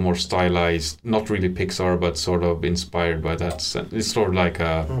sort of more stylized, not really Pixar, but sort of inspired by that. It's sort of like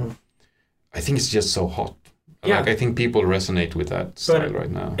I think it's just so hot. Yeah. Like, I think people resonate with that style right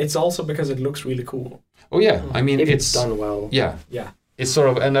now. It's also because it looks really cool. Oh yeah, I mean if it's done well. Yeah. It's sort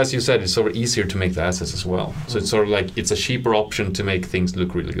of, and as you said, it's sort of easier to make the assets as well. So it's sort of like it's a cheaper option to make things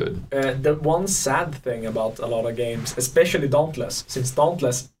look really good. The one sad thing about a lot of games, especially Dauntless, since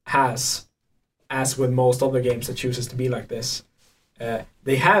Dauntless has, as with most other games that chooses to be like this,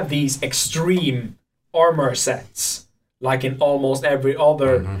 they have these extreme armor sets. Like in almost every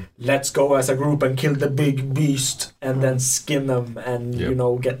other, let's go as a group and kill the big beast and then skin them and,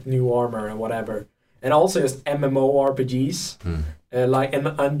 get new armor and whatever. And also just MMORPGs. Like, and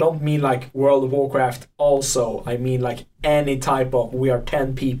I don't mean like World of Warcraft also. I mean like any type of, we are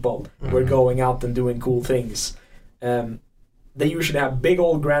 10 people, we're going out and doing cool things. They usually have big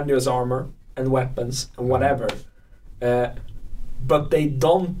old grandiose armor and weapons and whatever. But they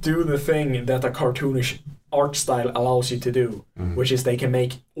don't do the thing that a cartoonish art style allows you to do, which is they can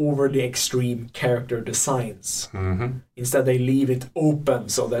make overly extreme character designs. Instead, they leave it open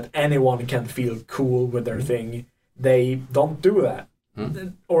so that anyone can feel cool with their thing. They don't do that.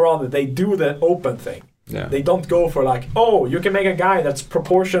 Or rather, they do the open thing. Yeah. They don't go for like, oh, you can make a guy that's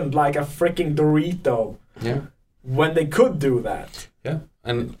proportioned like a freaking Dorito. Yeah. When they could do that. Yeah.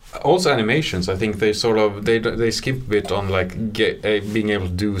 And also animations, I think they sort of they skip a bit on like being able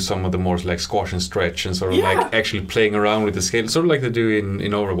to do some of the more like squash and stretch and sort of like actually playing around with the scale, sort of like they do in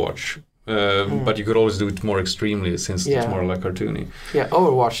Overwatch. But you could always do it more extremely since it's more like cartoony. Yeah,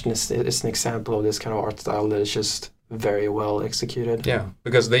 Overwatch is an example of this kind of art style that is just very well executed. Yeah,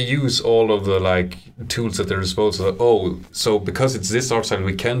 because they use all of the like tools at their disposal. Oh, so because it's this art style,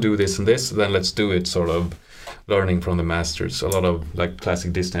 we can do this and this, then let's do it, sort of learning from the masters. A lot of like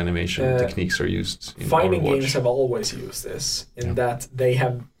classic Disney animation techniques are used in fighting Overwatch. Games have always used this in that they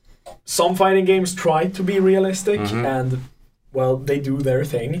have some fighting games try to be realistic and well they do their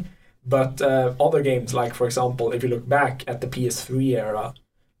thing, but other games like for example if you look back at the PS3 era,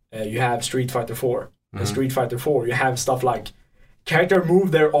 you have Street Fighter 4 and Street Fighter 4 you have stuff like character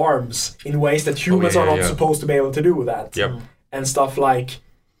move their arms in ways that humans are not supposed to be able to do that. And stuff like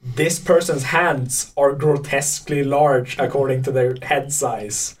this person's hands are grotesquely large according to their head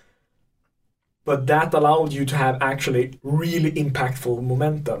size. But that allowed you to have actually really impactful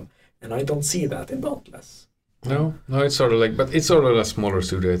momentum. And I don't see that in Dauntless. No, it's sort of like, but it's sort of a smaller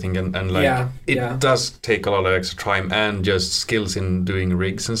studio, I think, and like it does take a lot of extra time and just skills in doing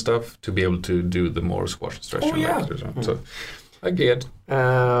rigs and stuff to be able to do the more squash and stretch. So I get.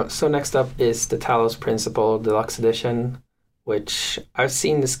 So next up is the Talos Principle Deluxe Edition, which I've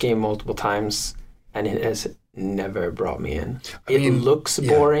seen this game multiple times, and it has never brought me in. It looks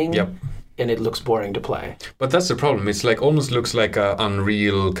boring, and it looks boring to play. But that's the problem. It's like almost looks like a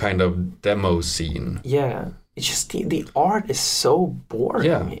Unreal kind of demo scene. Yeah, it's just the art is so boring.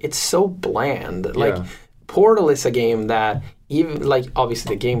 Yeah. It's so bland. Like Portal is a game that even like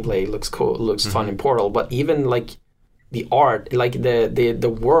obviously the gameplay looks cool, looks fun in Portal, but even like the art, like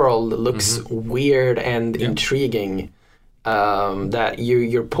the world looks weird and intriguing. That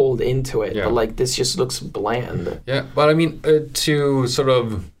you're pulled into it, but like this just looks bland. Yeah, but I mean to sort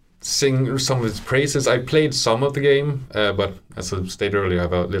of sing some of its praises. I played some of the game, but as I stated earlier, I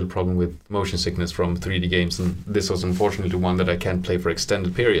have a little problem with motion sickness from 3D games, and this was unfortunately one that I can't play for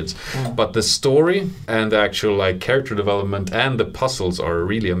extended periods. But the story and the actual character development and the puzzles are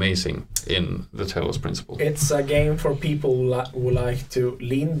really amazing in the Telos principle. It's a game for people who like to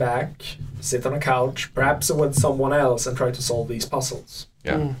lean back, sit on a couch, perhaps with someone else, and try to solve these puzzles.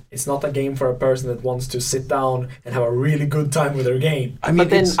 Yeah. It's not a game for a person that wants to sit down and have a really good time with their game. I mean, but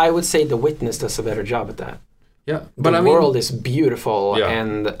then I would say The Witness does a better job at that. Yeah, but the world is beautiful,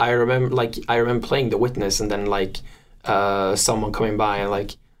 and I remember playing The Witness, and then someone coming by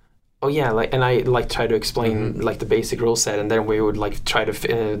and oh yeah, and I try to explain the basic rule set, and then we would try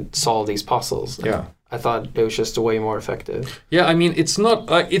to solve these puzzles. Yeah. I thought it was just way more effective. Yeah, I mean, it's not.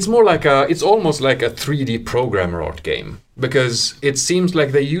 It's more it's almost like a 3D programmer art game, because it seems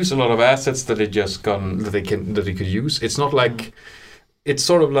like they use a lot of assets that they could use. It's not like. It's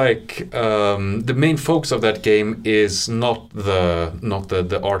sort of the main focus of that game is not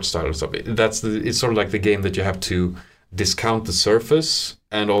the art styles of it. It's sort of like the game that you have to discount the surface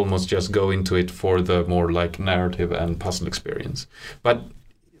and almost just go into it for the more narrative and puzzle experience. But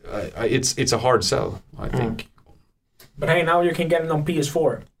it's a hard sell, I think. But hey, now you can get it on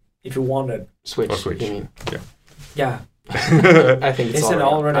PS4 if you want it. Switch. You mean? Yeah. I think it's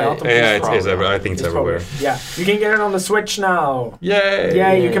already out on PS4. Yeah, it's I think it's everywhere. Yeah, you can get it on the Switch now. Yay!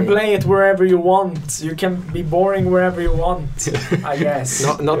 Yeah, you can play it wherever you want. You can be boring wherever you want, I guess.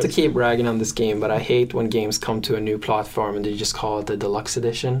 Not to keep bragging on this game, but I hate when games come to a new platform and they just call it the deluxe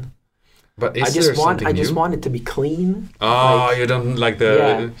edition. But I just want it to be clean. You don't like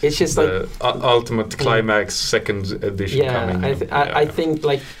the it's just ultimate climax second edition coming. I think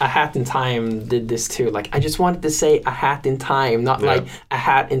A Hat in Time did this too. I just wanted to say A Hat in Time, not A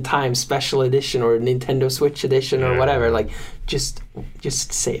Hat in Time special edition or Nintendo Switch edition or whatever. Just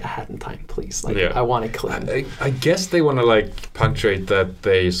say A Hat in Time, please. I want it clean. I guess they want to punctuate that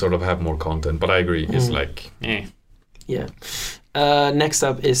they sort of have more content, but I agree. It's Yeah. Next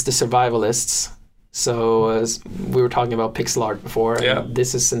up is the Survivalists. So we were talking about pixel art before. Yeah. And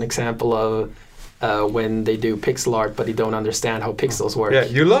this is an example of when they do pixel art, but they don't understand how pixels work. Yeah,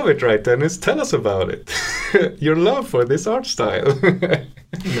 you love it, right, Dennis? Tell us about it. Your love for this art style.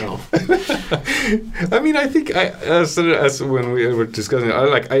 No. I mean, I think as when we were discussing,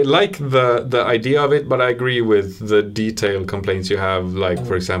 I like the idea of it, but I agree with the detail complaints you have.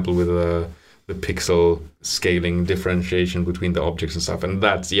 For example, with the pixel scaling differentiation between the objects and stuff, and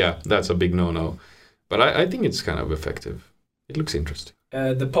that's a big no-no. But I think it's kind of effective. It looks interesting.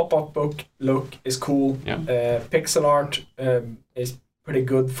 The pop-up book look is cool. Yeah. Pixel art is pretty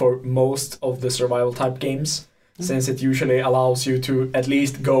good for most of the survival type games, since it usually allows you to at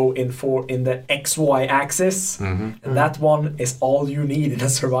least go in the XY axis, and that one is all you need in a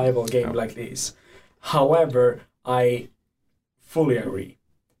survival game like this. However, I fully agree.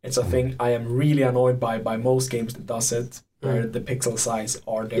 It's a thing I am really annoyed by most games that does it, where the pixel size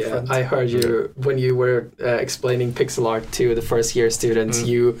are different. Yeah, I heard you when you were explaining pixel art to the first year students.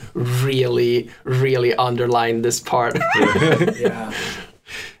 You really, really underlined this part. Yeah.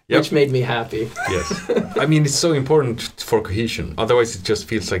 Which made me happy. Yes. I mean, it's so important for cohesion. Otherwise, it just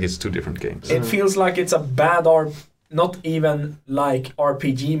feels like it's two different games. It feels like it's a bad art. Not even like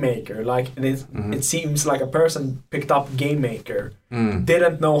RPG Maker. It seems like a person picked up Game Maker,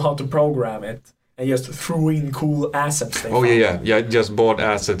 didn't know how to program it, and just threw in cool assets. Yeah. Just bought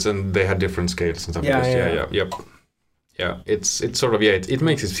assets and they had different scales and stuff. Yeah. It's sort of it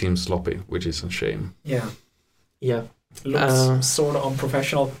makes it seem sloppy, which is a shame. Yeah. Looks sort of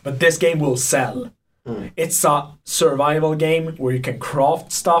unprofessional, but this game will sell. It's a survival game where you can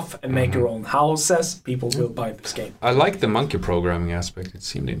craft stuff and make your own houses. People will buy this game. I like the monkey programming aspect. It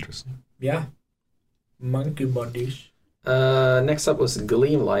seemed interesting. Yeah. Monkey buddies. Next up was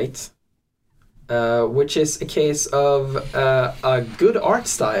Gleamlight, which is a case of a good art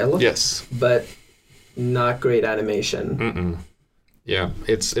style. Yes. But not great animation. Yeah,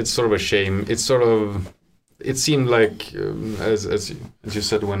 it's sort of a shame. It seemed like, as you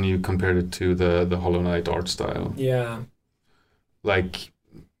said when you compared it to the Hollow Knight art style. Yeah.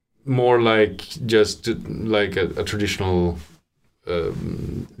 More just a traditional,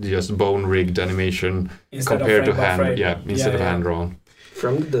 just bone-rigged animation instead compared to hand. Instead of hand-drawn.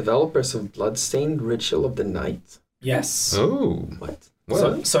 From the developers of Bloodstained Ritual of the Night. Yes. Oh. What?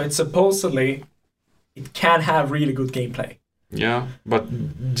 Well. So it's supposedly, it can have really good gameplay. Yeah, but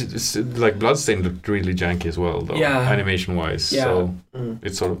Bloodstained looked really janky as well, though, animation-wise. Yeah. So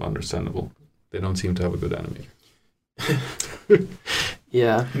it's sort of understandable. They don't seem to have a good animator.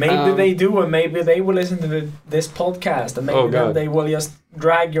 Yeah. Maybe they do, and maybe they will listen to this podcast, and maybe then they will just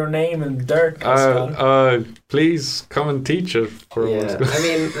drag your name in dirt. Please come and teach us. I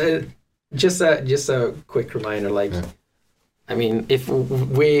mean, just a quick reminder, like, I mean, if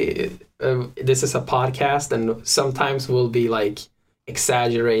we this is a podcast, and sometimes we'll be like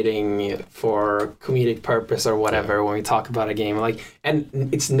exaggerating for comedic purpose or whatever when we talk about a game, like, and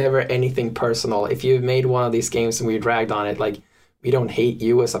it's never anything personal. If you've made one of these games and we dragged on it, like, we don't hate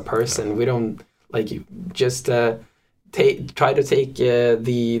you as a person. We don't, like, just try to take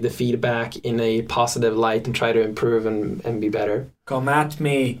the feedback in a positive light and try to improve and be better. Come at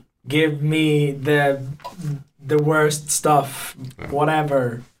me. Give me the worst stuff.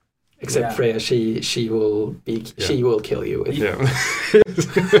 Whatever. Except Freya, she will kill you.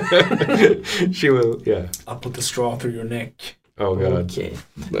 She will. Yeah. I'll put the straw through your neck. Oh god. Okay.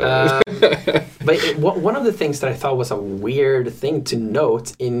 But one of the things that I thought was a weird thing to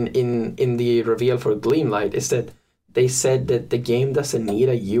note in the reveal for Gleamlight is that they said that the game doesn't need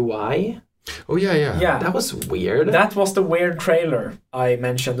a UI. Oh yeah. That was weird. That was the weird trailer I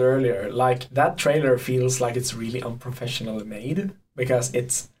mentioned earlier. Like, that trailer feels like it's really unprofessionally made, because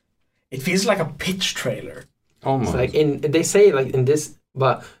it feels like a pitch trailer. Almost. Like they say like in this,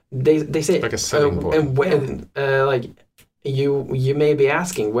 but they say like a selling point. And when like. You may be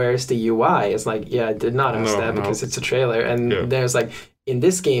asking, where's the UI? It's like, I did not understand because it's a trailer. And there's like, in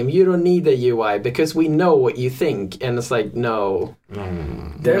this game, you don't need the UI because we know what you think. And it's like, no.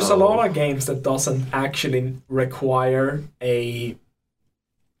 There's a lot of games that doesn't actually require a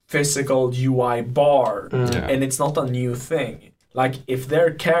physical UI bar. And it's not a new thing. Like, if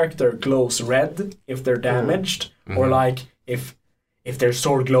their character glows red, if they're damaged, or like, if their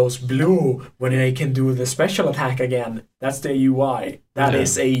sword glows blue when they can do the special attack again, that's the UI. That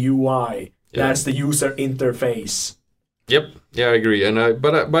is a UI. That's the user interface. Yep. Yeah, I agree. And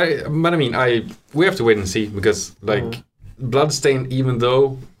but I mean, we have to wait and see, because like Bloodstained, even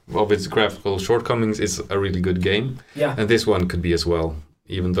though of its graphical shortcomings, is a really good game. Yeah. And this one could be as well,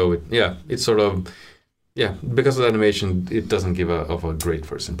 even though it's sort of because of the animation, it doesn't give a great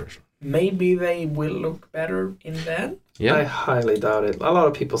first impression. Maybe they will look better in that. Yeah, I highly doubt it. A lot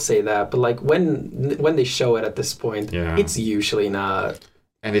of people say that, but like when they show it at this point, it's usually not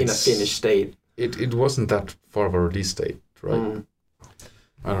in a finished state. It wasn't that far of a release date, right?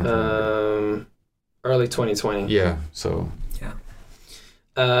 I don't know. Early 2020. Yeah. So. Yeah.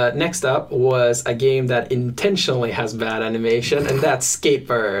 Next up was a game that intentionally has bad animation, and that's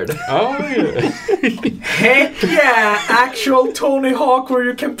Skatebird. Oh yeah. Heck yeah! Actual Tony Hawk where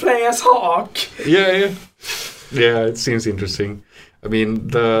you can play as Hawk. Yeah. Yeah, it seems interesting. I mean,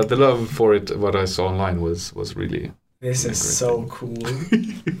 the love for it, what I saw online, was really. This is so cool.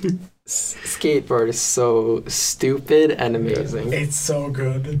 Skatebird is so stupid and amazing. It's so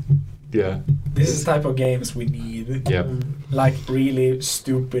good. Yeah. This is the type of games we need. Yeah. Like really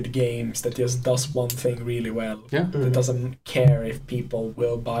stupid games that just does one thing really well. Yeah. That doesn't care if people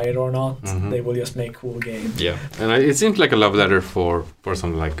will buy it or not. They will just make cool games. Yeah. And it seems like a love letter for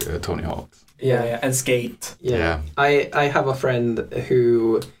something like Tony Hawk. Yeah, and Skate. Yeah. I have a friend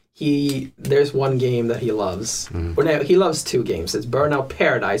who there's one game that he loves. Or no, he loves two games. It's Burnout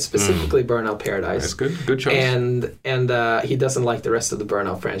Paradise, specifically Burnout Paradise. That's good. Good choice. And he doesn't like the rest of the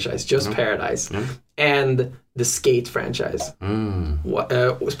Burnout franchise, just Paradise. Yeah. And the Skate franchise.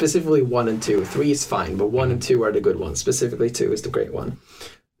 Specifically 1 and 2. 3 is fine, but 1 and 2 are the good ones. Specifically 2 is the great one.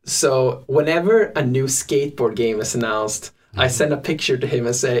 So whenever a new skateboard game is announced, I send a picture to him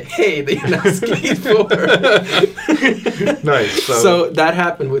and say, "Hey, they announced Skateboard." Nice. So that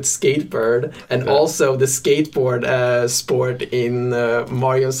happened with Skatebird, and also the skateboard sport in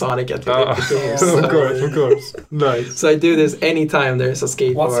Mario Sonic Adventure games. Of course. Nice. So I do this anytime there's a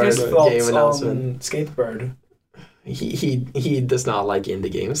skateboard What's his game thoughts announcement. on Skatebird? He does not like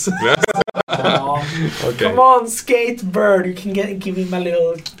indie games. Okay. Come on, Skatebird! You can give him a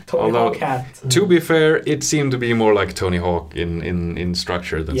little Tony Hawk hat. To be fair, it seemed to be more like Tony Hawk in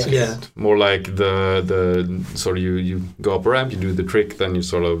structure than Skate. Yeah. More like the sort of you go up a ramp, you do the trick, then you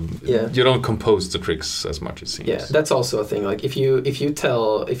sort of you don't compose the tricks as much, it seems. Yeah, that's also a thing. Like if you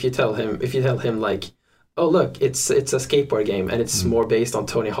tell him like, oh look, it's a skateboard game and it's more based on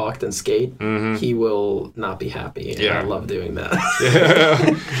Tony Hawk than Skate, he will not be happy. And I love doing that.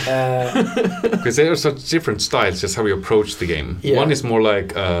 Because there are such different styles, just how you approach the game. Yeah. One is more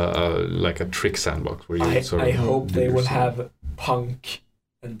like a trick sandbox where you sort of. I hope they will have punk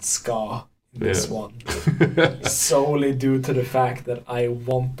and ska in this one, solely due to the fact that I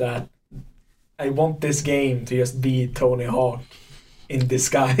want this game to just be Tony Hawk in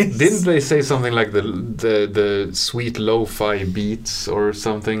disguise. Didn't they say something like the sweet lo-fi beats or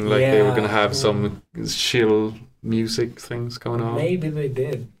something, like they were gonna have some chill music things going on? Maybe they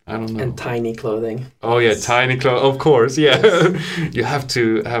did. I don't know. And tiny clothing. Oh yeah, tiny clothes. Of course, yeah. You have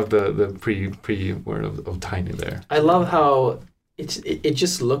to have the pre word of tiny there. I love how it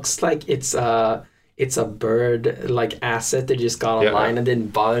just looks like it's a bird like asset that just got online and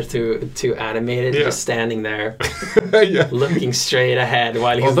didn't bother to animate it, just standing there looking straight ahead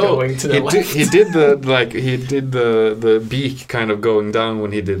while he's going to the left. He did the beak kind of going down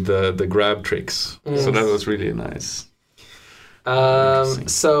when he did the grab tricks. So that was really nice.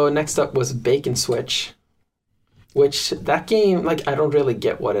 So next up was Bacon Switch, which that game, like, I don't really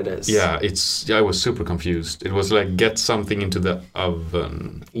get what it is. Yeah, I was super confused. It was like get something into the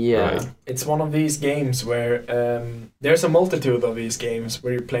oven. Yeah. Right? It's one of these games where there's a multitude of these games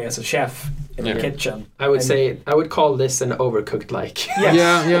where you play as a chef in a kitchen. I would call this an Overcooked-like.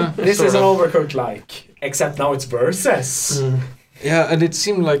 Yes. Yeah. This is an Overcooked-like, except now it's versus. Yeah, and it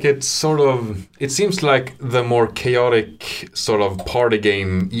seemed like it seems like the more chaotic sort of party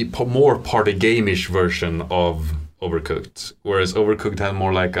game, more party game-ish version of Overcooked, whereas Overcooked had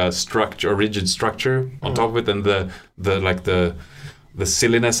more like a rigid structure on top of it, and the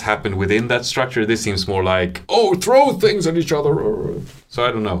silliness happened within that structure. This seems more like, throw things at each other. So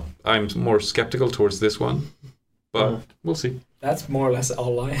I don't know. I'm more skeptical towards this one, but we'll see. That's more or less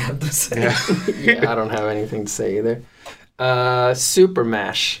all I have to say. Yeah, I don't have anything to say either. Super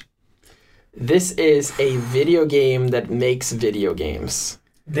Mash. This is a video game that makes video games.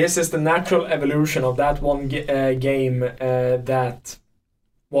 This is the natural evolution of that one game that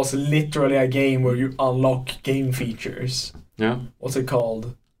was literally a game where you unlock game features. Yeah. What's it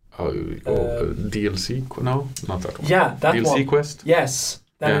called? DLC? No, not that one. Yeah, that DLC one. DLC Quest? Yes.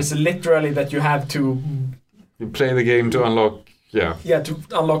 That is literally that you have to... You play the game to unlock... Yeah, to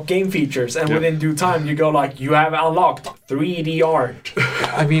unlock game features, and within due time you go like, you have unlocked 3D art.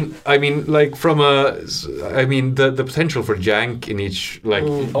 I mean, like the potential for jank in each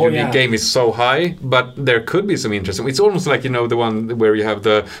unique game is so high, but there could be some interesting. It's almost like, the one where you have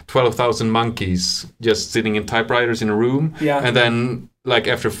the 12,000 monkeys just sitting in typewriters in a room, and then like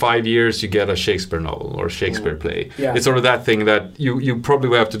after 5 years you get a Shakespeare novel or Shakespeare play. Yeah. It's sort of that thing that you probably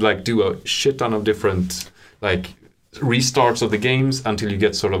will have to like do a shit ton of different like restarts of the games until you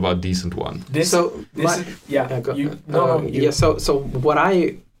get sort of a decent one. So what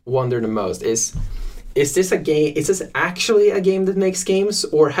I wonder the most is this a game? Is this actually a game that makes games,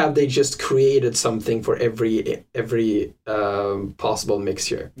 or have they just created something for every possible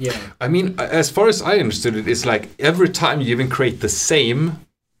mixture? Yeah. I mean, as far as I understood it, it's like every time you even create the same,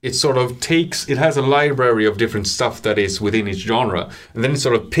 it sort of it has a library of different stuff that is within each genre, and then it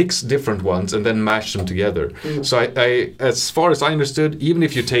sort of picks different ones and then mash them together. So I as far as I understood, even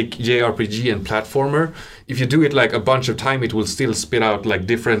if you take JRPG and platformer, if you do it like a bunch of time, it will still spit out like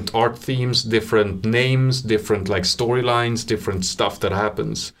different art themes, different names, different like storylines, different stuff that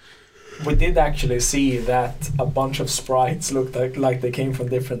happens. We did actually see that a bunch of sprites looked like they came from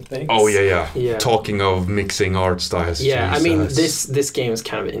different things. Oh yeah. Talking of mixing art styles. Yeah, Jesus. I mean this game is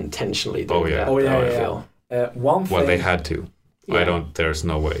kind of intentionally doing that. I feel. One thing. Well, they had to. Yeah. There's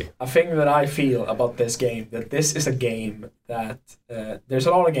no way. A thing that I feel about this game, that this is a game that there's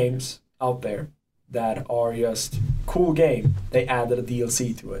a lot of games out there that are just cool game. They added a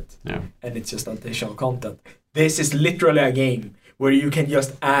DLC to it. Yeah. And it's just additional content. This is literally a game where you can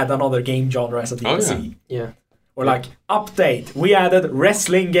just add another game genre as a DLC. Yeah. Or like, update, we added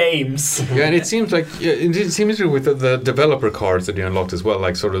wrestling games. Yeah, and it seems like, it seems with the developer cards that you unlocked as well,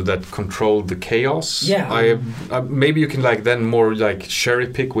 like sort of that control the chaos. Yeah. Maybe you can like then more like cherry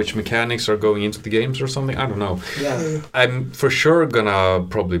pick which mechanics are going into the games or something. I don't know. Yeah. I'm for sure gonna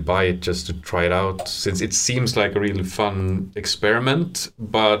probably buy it just to try it out, since it seems like a really fun experiment.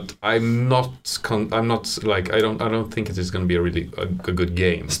 But I don't think it is gonna be a good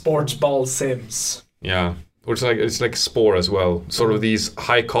game. Sports ball sims. Yeah. Or it's like Spore as well. Sort of these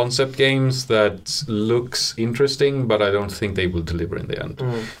high concept games that looks interesting, but I don't think they will deliver in the end.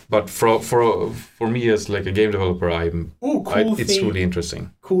 But for me as like a game developer, it's really interesting.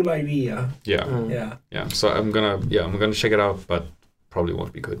 Cool idea. Yeah. So I'm gonna check it out, but probably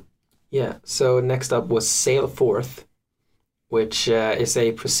won't be good. Yeah. So next up was Sail Forth, which is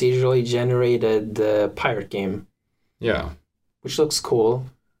a procedurally generated pirate game. Yeah. Which looks cool.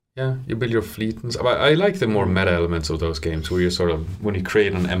 Yeah, you build your fleet and stuff. I like the more meta elements of those games where you sort of, when you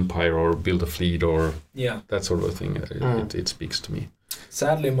create an empire or build a fleet or that sort of a thing, it speaks to me.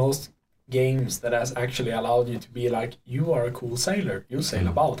 Sadly, most games that has actually allowed you to be like, you are a cool sailor, you sail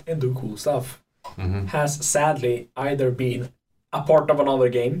about and do cool stuff, has sadly either been a part of another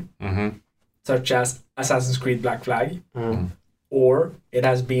game, Mm-hmm. such as Assassin's Creed Black Flag, Mm. or it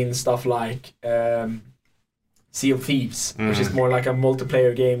has been stuff like Sea of Thieves, which is more like a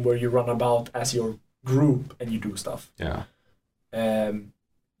multiplayer game where you run about as your group and you do stuff. Yeah.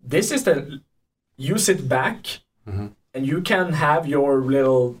 This is you sit back Mm-hmm. and you can have your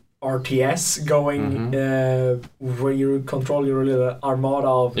little RTS going where you control your little armada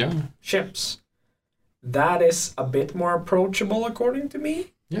of ships. That is a bit more approachable, according to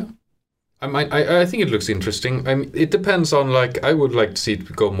me. Yeah. I think it looks interesting. I mean, it depends on, like, I would like to see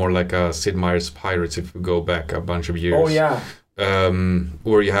it go more like a Sid Meier's Pirates if we go back a bunch of years. Oh, yeah.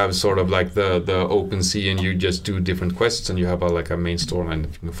 Where you have sort of like the open sea and you just do different quests and you have a main storyline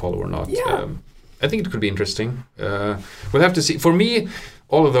that you can follow or not. Yeah. I think it could be interesting. We'll have to see. For me,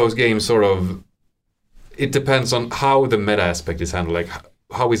 all of those games sort of, it depends on how the meta aspect is handled. Like,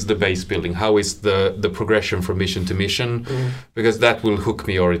 how is the base building? How is the progression from mission to mission? Because that will hook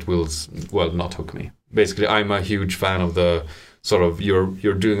me, or it will, well, not hook me. Basically, I'm a huge fan of the sort of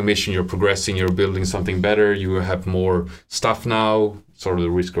you're doing a mission, you're progressing, you're building something better, you have more stuff now, sort of the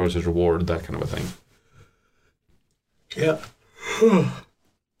risk versus reward, that kind of a thing. Yeah.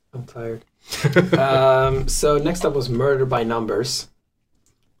 I'm tired. So next up was Murder by Numbers,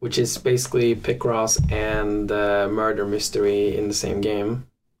 which is basically Picross and murder mystery in the same game.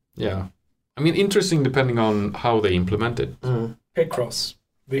 Yeah. I mean, interesting depending on how they implement it. Picross,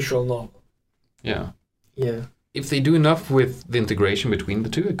 visual novel. Yeah. Yeah. If they do enough with the integration between the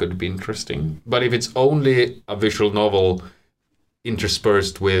two, it could be interesting. But if it's only a visual novel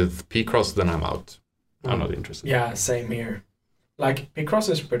interspersed with Picross, then I'm out. I'm not interested. Yeah, same here. Like, Picross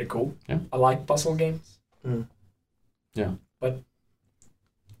is pretty cool. Yeah. I like puzzle games. Yeah. But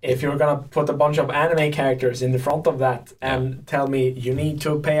if you're gonna put a bunch of anime characters in the front of that and tell me you need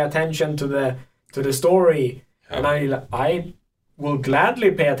to pay attention to the story, and I will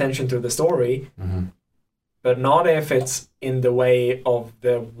gladly pay attention to the story, but not if it's in the way of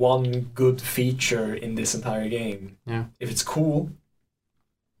the one good feature in this entire game. Yeah. If it's cool.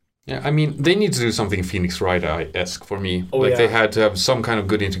 Yeah, I mean, they need to do something Phoenix Wright-esque for me. They had to have some kind of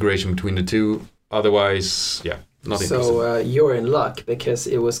good integration between the two. Otherwise, not interested. So you're in luck because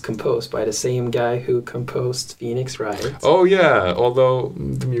it was composed by the same guy who composed Phoenix Wright. Oh yeah, although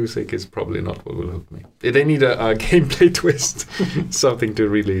the music is probably not what will hook me. They need a gameplay twist, something to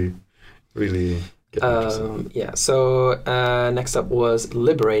really, really get me interested. Yeah. So next up was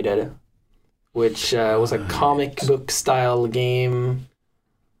Liberated, which was a comic book style game.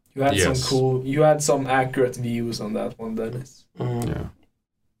 You had some accurate views on that one, Dennis. Yeah.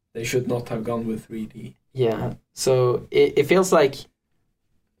 They should not have gone with 3D. Yeah. So it feels like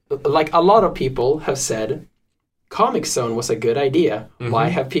a lot of people have said Comic Zone was a good idea. Why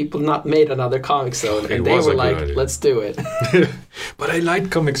have people not made another Comic Zone? And they were like, let's do it. But I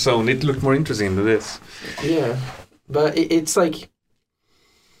liked Comic Zone. It looked more interesting than this. Yeah. But it's like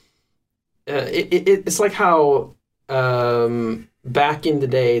it's like how back in the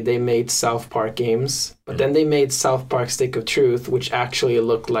day they made South Park games, but then they made South Park Stick of Truth, which actually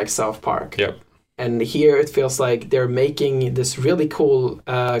looked like South Park. Yep. And here it feels like they're making this really cool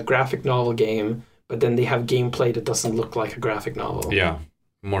graphic novel game, but then they have gameplay that doesn't look like a graphic novel. Yeah,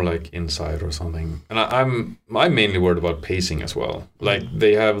 more like Inside or something. And I'm mainly worried about pacing as well. Like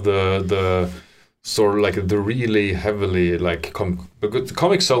they have the sort of like the really heavily like the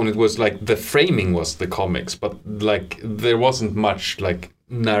Comic Zone, it was like the framing was the comics, but like there wasn't much like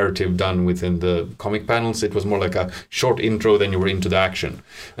narrative done within the comic panels. It was more like a short intro, then you were into the action,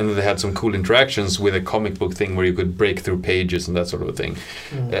 and then they had some cool interactions with a comic book thing where you could break through pages and that sort of a thing.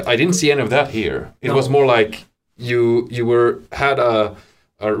 I didn't see any of that here. It was more like you had a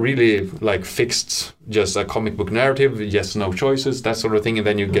really like fixed, just a comic book narrative, yes, no choices, that sort of thing, and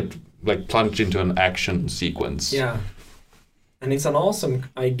then you get like plunged into an action sequence. Yeah. And it's an awesome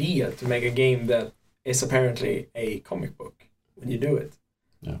idea to make a game that is apparently a comic book when you do it.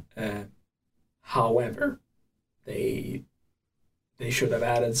 Yeah. However, they should have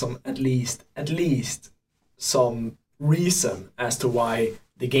added some at least some reason as to why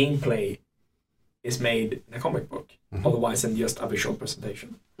the gameplay is made in a comic book, otherwise than just a visual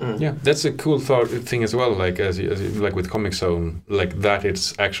presentation. Yeah, that's a cool thing as well. Like as you, like with Comic Zone, like that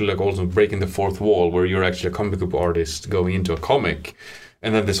it's actually like also breaking the fourth wall, where you're actually a comic book artist going into a comic,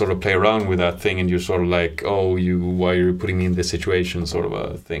 and then they sort of play around with that thing, and you're sort of like, oh, why are you putting me in this situation, sort of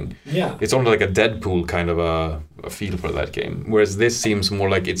a thing. Yeah, it's only like a Deadpool kind of a feel for that game, whereas this seems more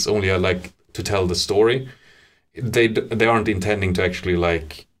like it's only like to tell the story. They aren't intending to actually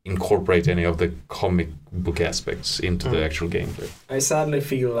like incorporate any of the comic book aspects into the actual gameplay. I sadly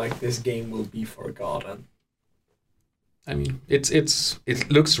feel like this game will be forgotten. I mean, it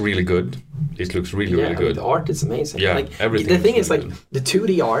looks really good. It looks really good. The art is amazing. Yeah, like everything. The thing is, really like the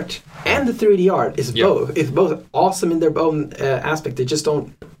 2D art and the 3D art is both awesome in their own aspect. They just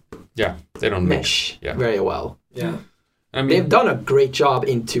don't. Yeah, they don't mesh very well. Yeah, I mean, they've done a great job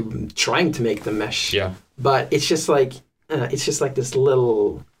into trying to make them mesh. Yeah, but it's just like this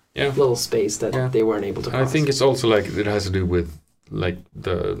little space that they weren't able to cross. I think it's also like it has to do with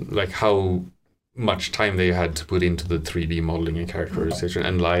how much time they had to put into the 3D modeling and characterization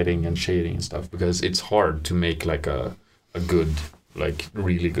and lighting and shading and stuff, because it's hard to make like a good, like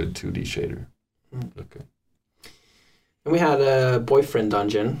really good 2D shader. Okay. And we had a boyfriend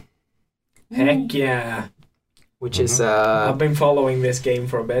dungeon. Heck yeah. Which is I've been following this game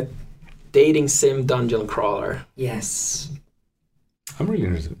for a bit. Dating sim dungeon crawler. Yes. I'm really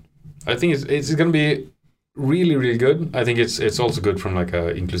interested. I think it's gonna be really, really good. I think it's also good from like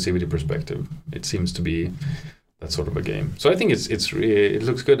a inclusivity perspective. It seems to be that sort of a game. So I think it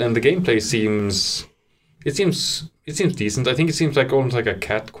looks good, and the gameplay seems decent. I think it seems like almost like a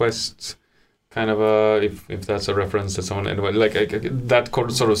Cat Quest kind of a, if that's a reference to someone anyway, like that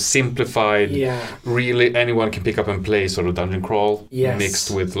sort of simplified, really anyone can pick up and play sort of dungeon crawl mixed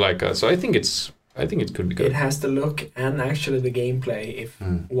with like a. So I think it could be good. It has the look and actually the gameplay. If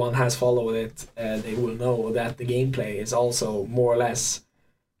one has followed it, they will know that the gameplay is also more or less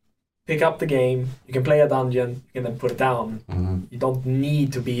pick up the game, you can play a dungeon, you can then put it down. You don't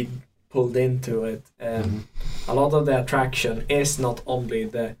need to be pulled into it. A lot of the attraction is not only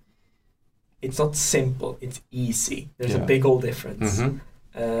it's not simple, it's easy. There's a big old difference.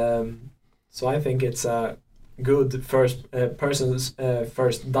 So I think it's a good person's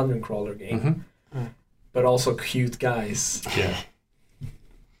first dungeon crawler game. But also cute guys. Yeah.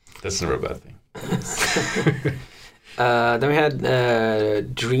 That's never a bad thing. Then we had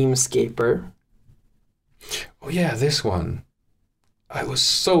Dreamscaper. Oh yeah, this one. I was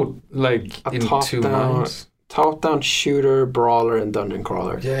so like in two minds. Top-down shooter, brawler, and dungeon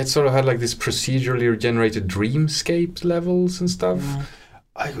crawler. Yeah, it sort of had like this procedurally generated dreamscape levels and stuff.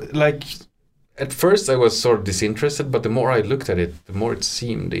 I like. At first, I was sort of disinterested, but the more I looked at it, the more it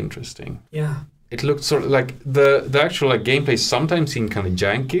seemed interesting. Yeah. It looked sort of like the actual like gameplay sometimes seemed kind of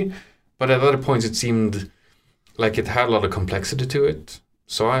janky, but at other points it seemed like it had a lot of complexity to it.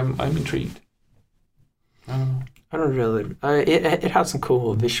 So I'm intrigued. I don't really. It had some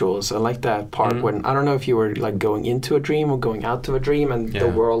cool visuals. I like that part when I don't know if you were like going into a dream or going out of a dream, and the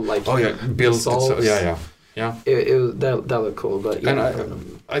world like built itself. Yeah. That looked cool, but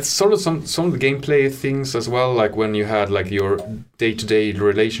I sort of some of the gameplay things as well, like when you had like your day-to-day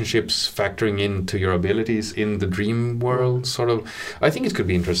relationships factoring into your abilities in the dream world. Sort of, I think it could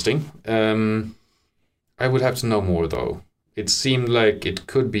be interesting. I would have to know more though. It seemed like it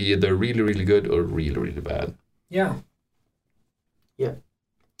could be either really, really good or really, really bad. Yeah.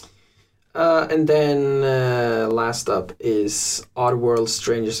 And then last up is Oddworld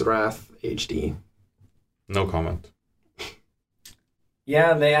Stranger's Wrath HD. No comment.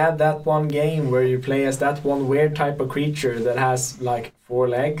 Yeah, they add that one game where you play as that one weird type of creature that has like 4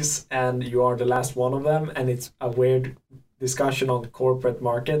 legs and you are the last one of them, and it's a weird discussion on corporate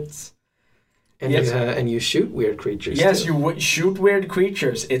markets. And, and you shoot weird creatures. Yes, you shoot weird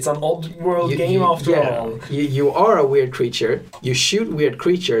creatures. It's an Oddworld game after all. You are a weird creature. You shoot weird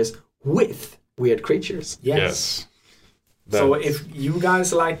creatures with weird creatures. Yes. So if you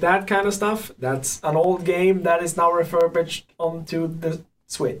guys like that kind of stuff, that's an old game that is now refurbished onto the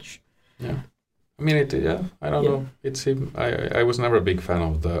Switch. Yeah. I mean, I don't know. I was never a big fan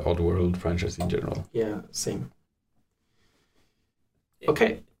of the Oddworld franchise in general. Yeah, same.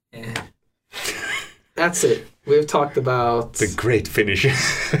 Okay. That's it. We've talked about... The great finish.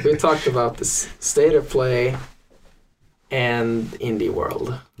 We've talked about the state of play and indie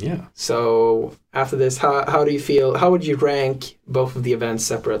world. Yeah. So after this, how do you feel? How would you rank both of the events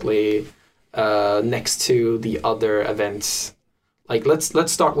separately next to the other events? Like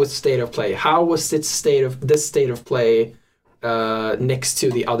let's start with state of play. How was this state of play next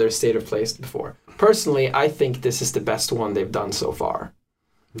to the other state of plays before? Personally, I think this is the best one they've done so far.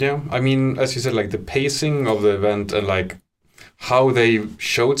 Yeah, I mean, as you said, like the pacing of the event and like how they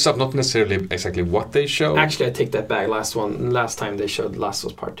showed stuff, not necessarily exactly what they showed. Actually, I take that back. Last time they showed Last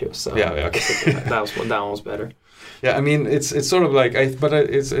was Part 2. So yeah, okay. that one was better. Yeah, I mean, it's sort of like,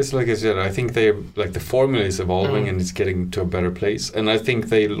 it's like I said, I think they like the formula is evolving and it's getting to a better place, and I think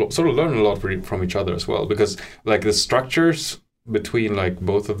they sort of learn a lot from each other as well, because like the structures between like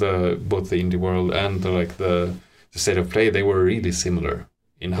both the indie world and the state of play, they were really similar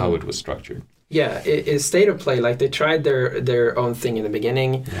in how it was structured. Yeah, it's state of play. Like they tried their own thing in the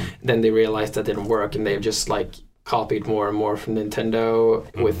beginning, then they realized that didn't work, and they've just like copied more and more from Nintendo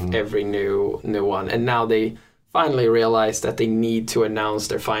with every new one. And now they finally realized that they need to announce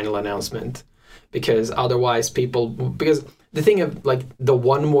their final announcement, because otherwise because the thing of like the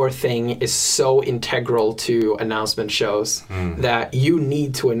one more thing is so integral to announcement shows that you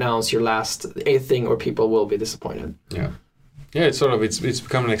need to announce your last thing or people will be disappointed. Yeah, it's sort of it's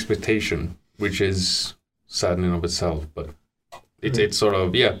become an expectation, which is sad in and of itself, but it's sort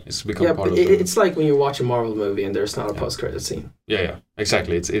of it's become part of it's like when you watch a Marvel movie and there's not a post-credit scene. Yeah,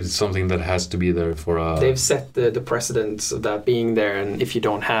 exactly. It's something that has to be there for they've set the precedence of that being there, and if you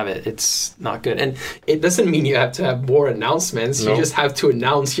don't have it, it's not good. And it doesn't mean you have to have more announcements. You just have to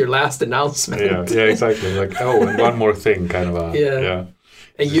announce your last announcement. Yeah, exactly. Like, and one more thing, kind of yeah.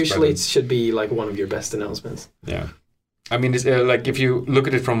 And usually it should be like one of your best announcements. Yeah. I mean, it's, like if you look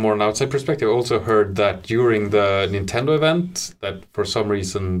at it from more an outside perspective, I also heard that during the Nintendo event, that for some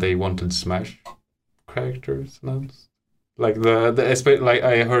reason they wanted Smash characters announced. Like like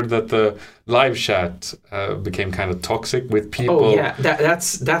I heard that the live chat became kind of toxic with people. Oh yeah,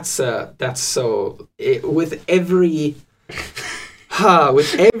 that's so with every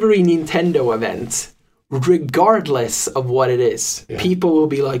Nintendo event. Regardless of what it is, people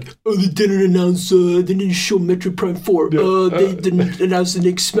will be like, "Oh, they didn't announce, they didn't show Metroid Prime 4. They didn't announce the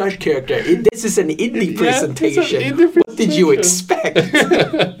next Smash character. This is an indie presentation. What did you expect?"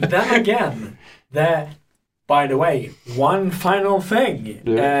 Then again, by the way, one final thing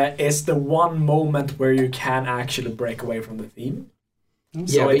is the one moment where you can actually break away from the theme.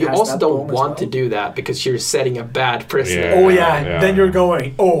 So but you also don't want to do that because you're setting a bad precedent. Then you're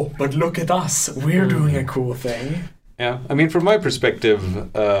going, but look at us, we're doing a cool thing. Yeah, I mean, from my perspective,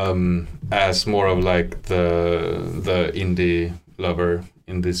 as more of like the indie lover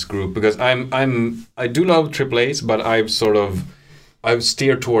in this group, because I do love AAAs, but I've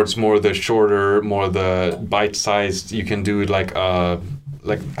steered towards more the shorter, more the bite-sized. You can do like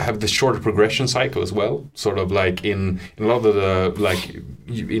have the shorter progression cycle as well. Sort of like in a lot of the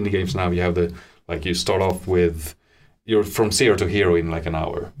indie games now, you have you start off with you're from 0 to hero in like an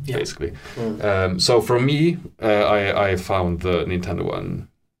hour, basically. So for me, I found the Nintendo one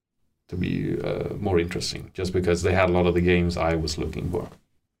to be more interesting, just because they had a lot of the games I was looking for.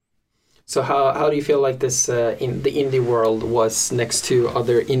 So how do you feel like this in the indie world was next to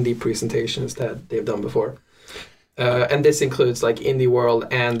other indie presentations that they've done before? And this includes like Indie World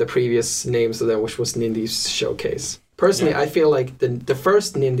and the previous names of them, which was Nindy's Showcase. Personally, I feel like the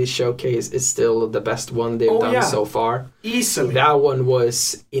first Nindy Showcase is still the best one they've done so far. Easily. That one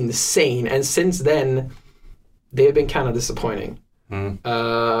was insane. And since then, they've been kind of disappointing.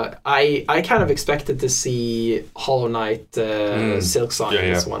 I kind of expected to see Hollow Knight, Silksong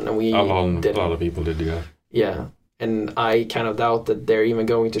in this one. And a lot of people did, Yeah. And I kind of doubt that they're even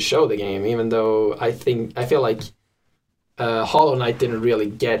going to show the game, even though I feel like Hollow Knight didn't really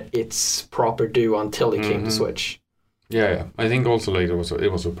get its proper due until it came to Switch. Yeah. I think also later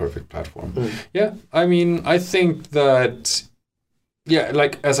it was a perfect platform. Yeah, I mean, I think that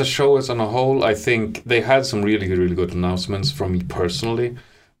like as a show as on a whole, I think they had some really good announcements from me personally.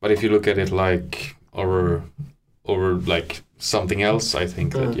 But if you look at it like over like something else, I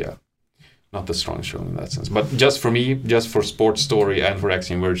think that not the strongest show in that sense. But just for me, just for Sports Story and for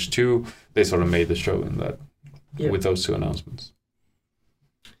Axiom Verge 2, they sort of made the show in that with those two announcements.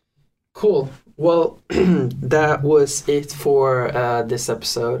 Cool. Well, that was it for this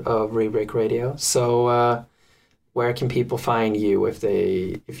episode of Rebreak Radio. So where can people find you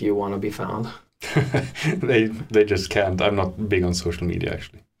if you want to be found? They just can't. I'm not big on social media,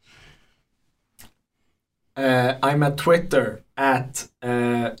 actually. I'm at Twitter at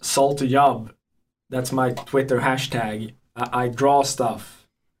saltyjob. That's my Twitter hashtag. I draw stuff.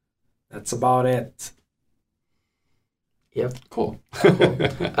 That's about it. Yep. Cool.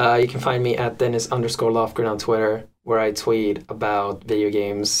 You can find me at Dennis_Lofgren on Twitter, where I tweet about video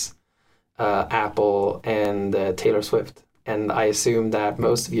games, Apple, and Taylor Swift. And I assume that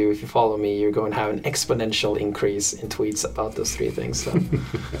most of you, if you follow me, you're going to have an exponential increase in tweets about those three things. So,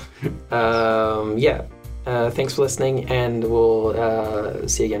 thanks for listening, and we'll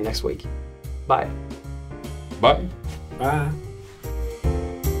see you again next week. Bye. Bye. Bye.